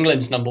possibly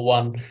England's number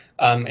 1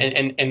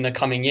 in the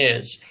coming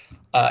years,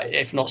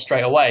 if not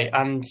straight away.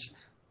 And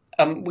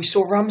we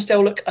saw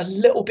Ramsdale look a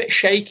little bit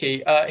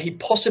shaky. He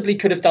possibly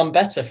could have done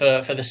better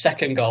for the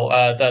second goal,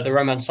 the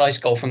Romain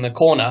Saïss goal from the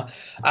corner.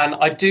 And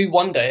I do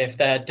wonder if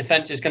their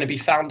defence is going to be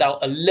found out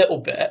a little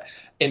bit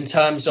in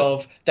terms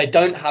of they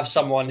don't have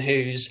someone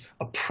who's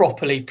a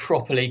properly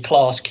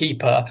class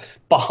keeper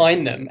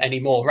behind them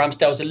anymore.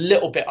 Ramsdale's a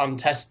little bit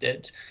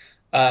untested,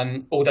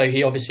 although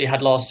he obviously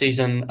had last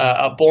season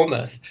at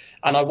Bournemouth.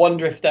 And I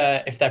wonder if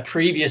their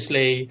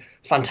previously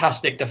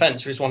fantastic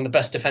defence, which was one of the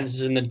best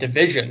defences in the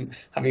division,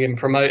 having been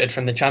promoted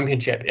from the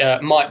Championship,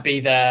 might be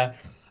a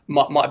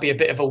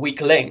bit of a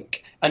weak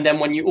link. And then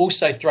when you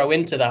also throw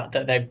into that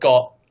they've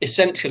got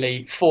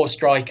essentially 4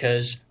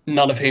 strikers,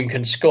 none of whom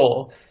can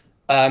score,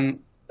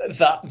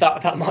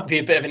 that might be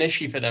a bit of an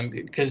issue for them,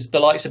 because the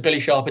likes of Billy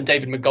Sharp and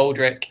David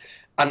McGoldrick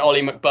and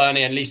Ollie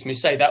McBurney and Lys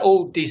Mousset, they're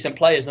all decent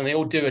players and they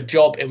all do a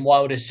job in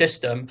Wilder's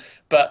system,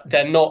 but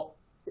they're not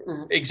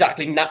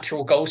exactly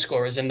natural goal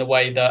scorers in the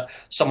way that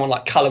someone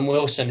like Callum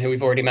Wilson, who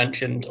we've already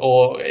mentioned,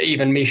 or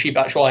even Michy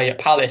Batshuayi at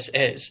Palace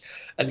is.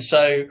 And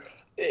so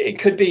it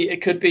could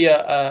be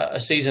a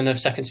season of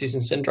second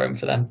season syndrome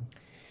for them.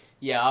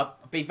 Yeah,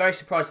 I'd be very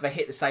surprised if they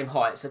hit the same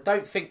heights. I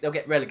don't think they'll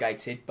get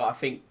relegated, but I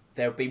think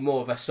there'll be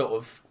more of a sort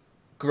of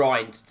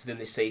grind to them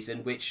this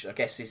season, which I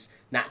guess is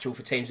natural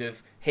for teams who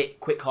have hit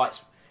quick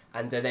heights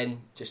and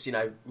then just,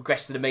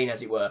 regress to the mean,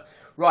 as it were.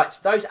 Right,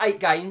 those 8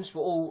 games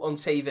were all on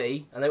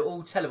TV, and they were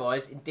all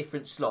televised in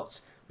different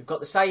slots. We've got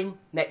the same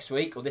next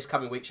week, or this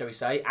coming week, shall we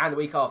say, and the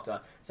week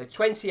after. So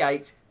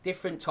 28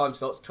 different time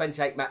slots,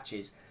 28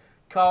 matches.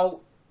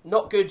 Carl,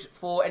 not good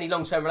for any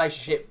long-term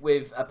relationship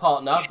with a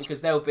partner, because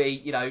they'll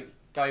be,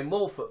 going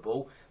more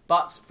football.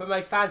 But from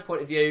a fan's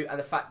point of view, and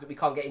the fact that we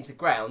can't get into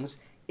grounds,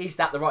 is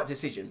that the right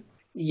decision?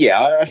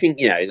 Yeah, I think,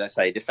 let's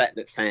say the fact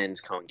that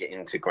fans can't get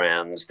into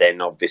grounds,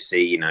 then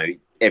obviously,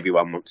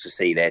 everyone wants to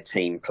see their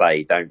team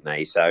play, don't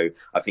they? So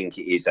I think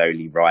it is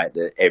only right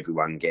that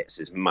everyone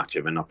gets as much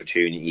of an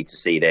opportunity to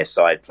see their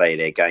side play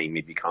their game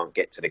if you can't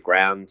get to the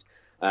ground.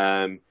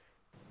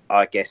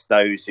 I guess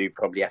those who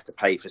probably have to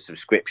pay for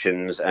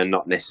subscriptions are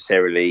not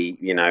necessarily,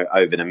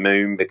 over the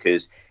moon,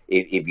 because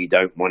if you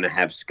don't want to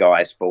have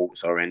Sky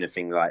Sports or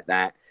anything like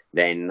that,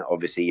 then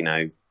obviously,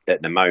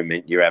 at the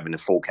moment, you're having to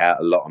fork out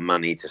a lot of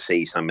money to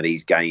see some of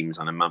these games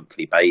on a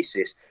monthly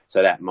basis.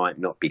 So that might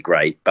not be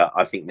great. But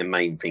I think the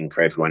main thing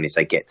for everyone is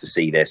they get to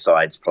see their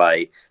sides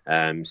play.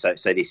 So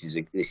this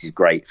is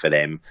great for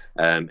them.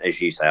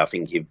 As you say, I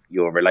think if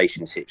your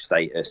relationship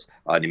status,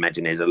 I'd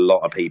imagine there's a lot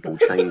of people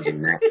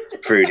changing that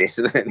through this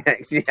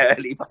next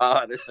early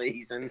part of the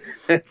season.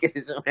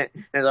 It's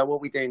like, what are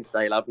we doing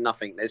today, love?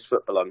 Nothing. There's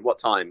football on. What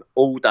time?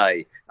 All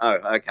day. Oh,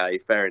 okay,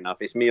 fair enough.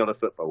 It's me or the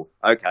football.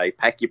 Okay,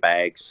 pack your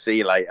bags. See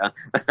you later.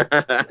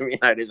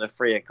 There's a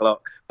 3:00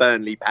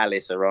 Burnley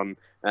Palace are on.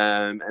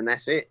 And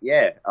that's it.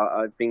 Yeah,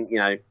 I think,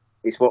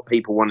 it's what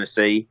people want to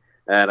see.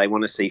 They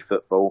want to see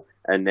football,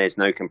 and there's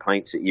no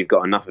complaints that you've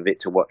got enough of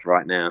it to watch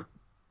right now.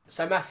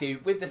 So Matthew,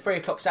 with the 3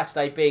 o'clock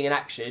Saturday being in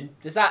action,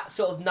 does that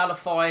sort of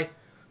nullify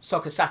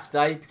Soccer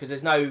Saturday because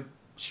there's no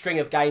string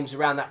of games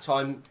around that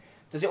time?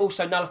 Does it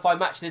also nullify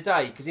Match of the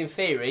Day? Because in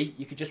theory,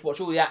 you could just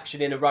watch all the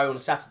action in a row on a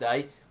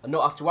Saturday and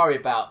not have to worry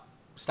about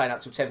staying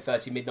up till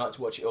 10:30 midnight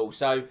to watch it all.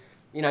 So,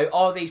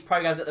 are these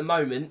programmes at the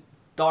moment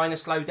dying a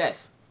slow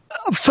death?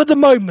 For the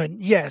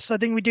moment, yes. I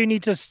think we do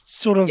need to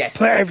sort of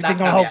put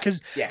everything on hold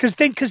because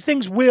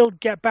things will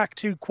get back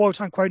to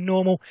quote-unquote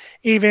normal,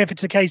 even if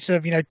it's a case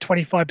of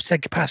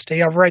 25%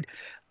 capacity. I've read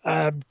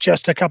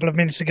just a couple of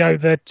minutes ago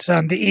that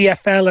the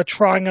EFL are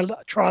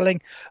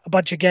trialling a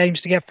bunch of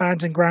games to get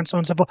fans in ground, so on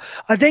and so forth.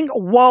 I think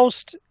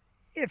whilst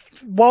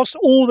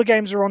all the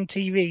games are on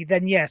TV,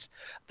 then yes,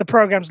 the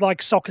programs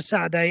like Soccer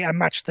Saturday and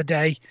Match of the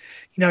Day,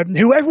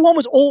 who everyone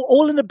was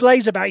all in a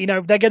blaze about,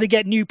 they're going to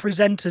get new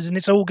presenters and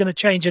it's all going to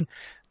change, and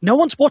no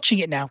one's watching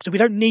it now, so we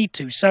don't need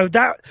to. So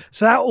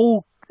that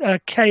all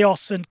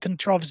chaos and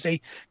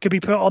controversy could be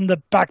put on the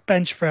back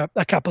bench for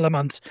a couple of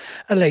months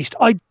at least.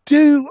 I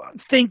do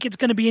think it's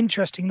going to be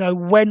interesting though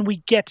when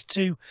we get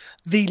to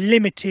the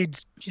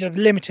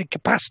limited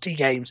capacity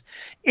games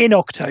in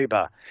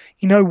October.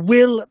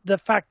 Will the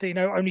fact that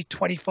only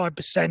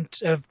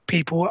 25% of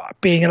people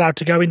being allowed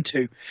to go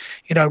into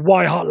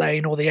White Hart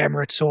Lane or the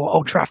Emirates or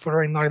Old Trafford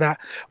or anything like that,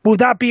 will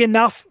that be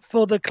enough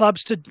for the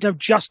clubs to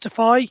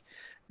justify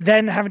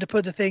then having to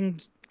put the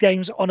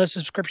games on a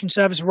subscription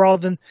service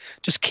rather than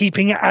just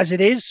keeping it as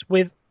it is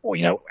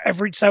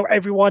so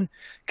everyone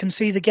can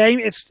see the game?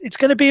 It's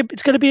going to be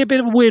a bit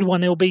of a weird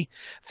one. It'll be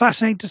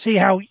fascinating to see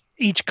how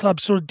each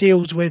club sort of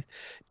deals with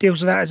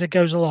that as it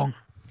goes along.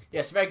 Yeah,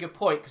 it's a very good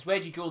point, because where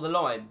do you draw the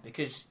line?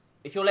 Because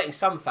if you're letting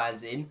some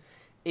fans in,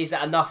 is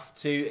that enough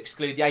to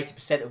exclude the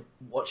 80% of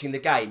watching the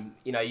game?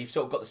 You've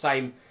sort of got the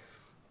same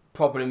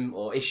problem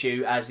or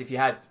issue as if you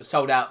had a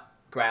sold out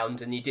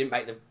ground and you didn't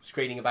make the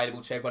screening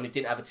available to everyone who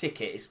didn't have a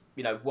ticket. It's,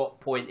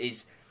 what point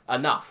is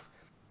enough?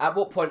 At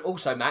what point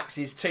also, Max,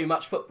 is too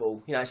much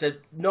football? It's a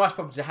nice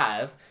problem to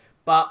have,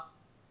 but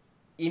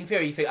in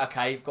theory you think,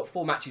 okay, I've got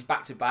 4 matches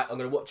back to back, I'm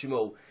going to watch them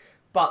all.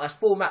 But that's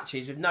 4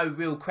 matches with no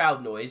real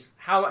crowd noise.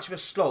 How much of a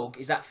slog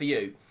is that for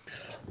you?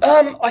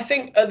 I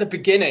think at the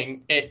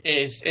beginning it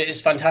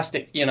is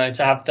fantastic,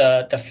 to have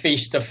the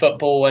feast of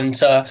football, and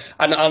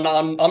I'm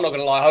not going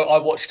to lie, I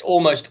watched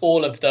almost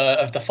all of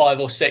the 5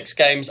 or 6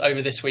 games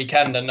over this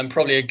weekend, and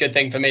probably a good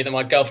thing for me that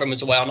my girlfriend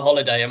was away on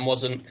holiday and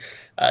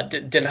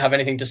didn't have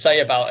anything to say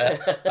about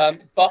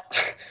it.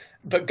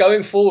 But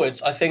going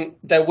forwards, I think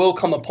there will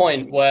come a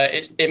point where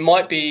it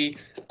might be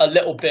a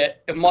little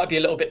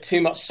bit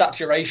too much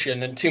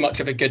saturation and too much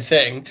of a good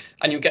thing,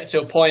 and you'll get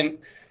to a point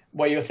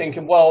where you're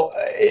thinking, well,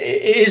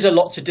 it is a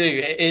lot to do.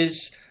 It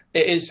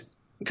is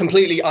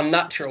completely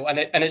unnatural, and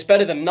it's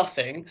better than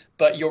nothing.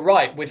 But you're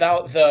right,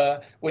 without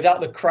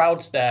the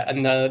crowds there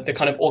and the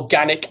kind of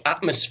organic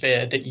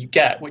atmosphere that you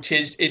get, which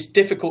is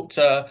difficult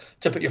to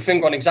put your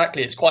finger on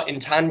exactly. It's quite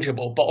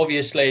intangible, but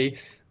obviously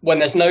when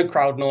there's no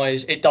crowd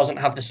noise, it doesn't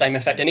have the same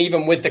effect. And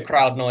even with the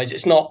crowd noise,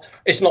 it's not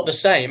the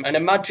same. And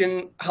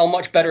imagine how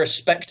much better a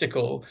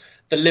spectacle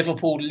the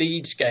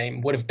Liverpool-Leeds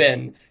game would have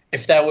been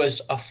if there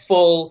was a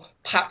full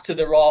packed to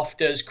the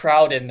rafters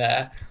crowd in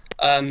there.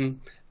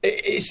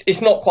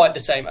 It's not quite the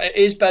same. It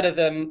is better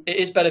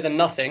than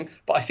nothing,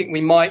 but I think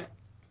we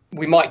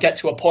might get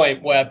to a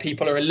point where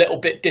people are a little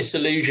bit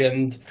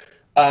disillusioned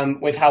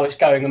with how it's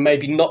going, and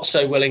maybe not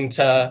so willing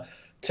to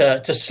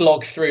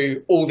slog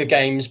through all the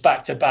games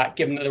back to back,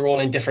 given that they're all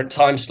in different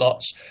time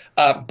slots.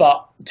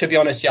 But to be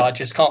honest, I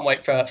just can't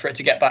wait for it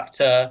to get back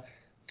to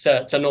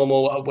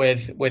normal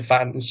with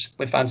fans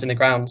in the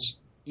grounds.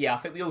 Yeah, I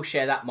think we all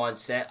share that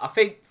mindset. I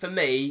think for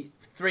me,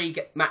 3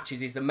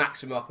 matches is the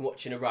maximum I can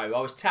watch in a row. I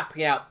was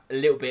tapping out a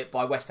little bit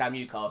by West Ham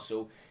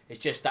Newcastle.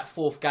 It's just that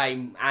 4th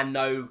game and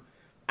no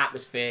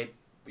atmosphere.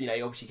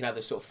 Obviously you can have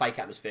this sort of fake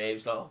atmosphere. It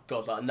was like, oh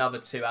God, like another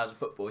 2 hours of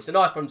football. It's a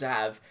nice problem to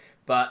have,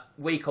 but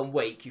week on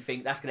week, you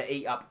think that's going to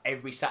eat up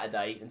every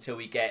Saturday until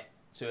we get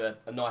to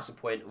a nicer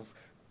point of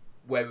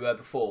where we were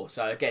before.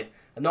 So again,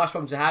 a nice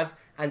problem to have.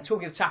 And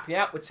talking of tapping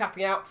out, we're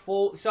tapping out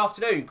for this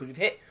afternoon because we've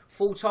hit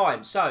full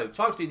time. So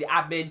time to do the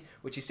admin,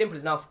 which is simple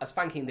enough as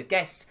thanking the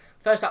guests.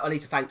 First up, I need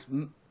to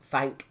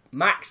thank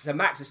Max. So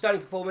Max, a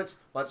sterling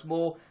performance once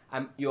more.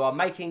 You are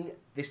making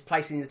this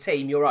place in the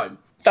team your own.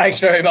 Thanks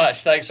very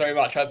much.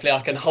 Hopefully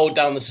I can hold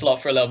down the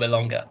slot for a little bit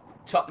longer.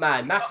 Top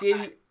man.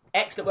 Matthew,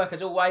 excellent work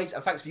as always,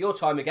 and thanks for your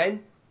time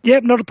again.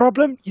 Yep, not a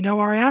problem. You know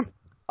where I am.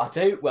 I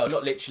do. Well,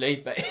 not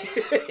literally, but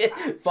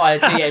via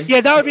DM.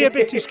 Yeah, that would be a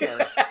bit too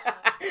scary.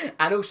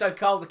 And also,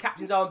 Carl, the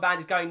captain's armband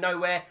is going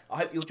nowhere. I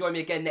hope you'll join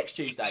me again next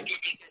Tuesday.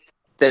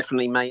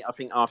 Definitely, mate. I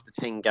think after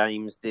 10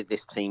 games,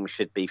 this team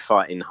should be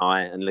fighting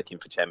high and looking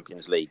for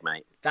Champions League,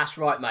 mate. That's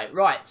right, mate.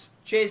 Right.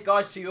 Cheers,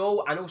 guys, to you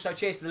all, and also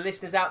cheers to the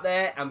listeners out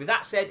there. And with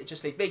that said, it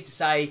just leaves me to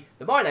say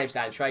that my name's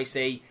Dan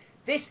Tracy.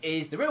 This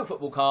is The Real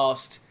Football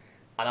Cast.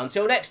 And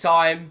until next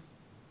time,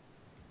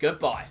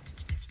 goodbye.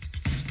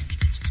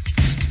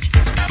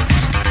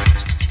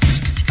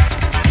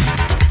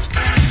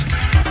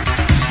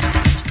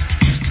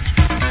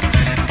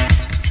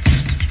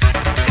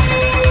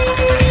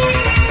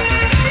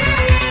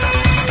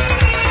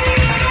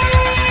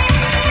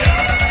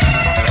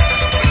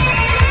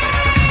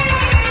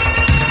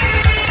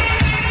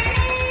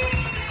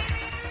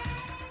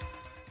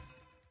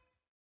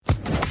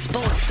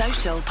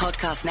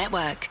 Podcast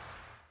Network.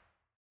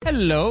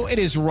 Hello, it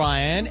is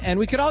Ryan, and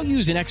we could all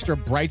use an extra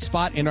bright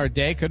spot in our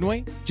day, couldn't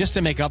we? Just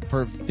to make up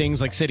for things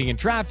like sitting in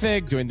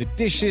traffic, doing the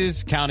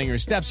dishes, counting your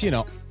steps, you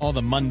know, all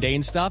the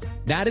mundane stuff.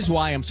 That is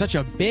why I'm such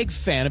a big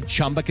fan of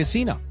Chumba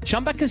Casino.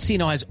 Chumba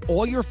Casino has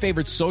all your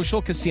favorite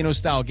social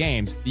casino-style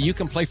games that you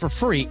can play for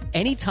free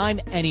anytime,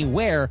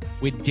 anywhere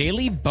with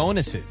daily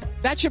bonuses.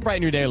 That should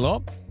brighten your day a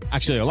little.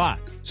 Actually, a lot.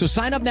 So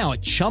sign up now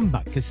at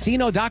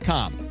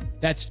ChumbaCasino.com.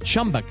 That's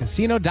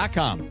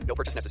ChumbaCasino.com. No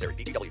purchase necessary.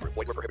 VGW Group.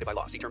 Void where prohibited by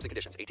law. See terms and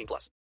conditions. 18+.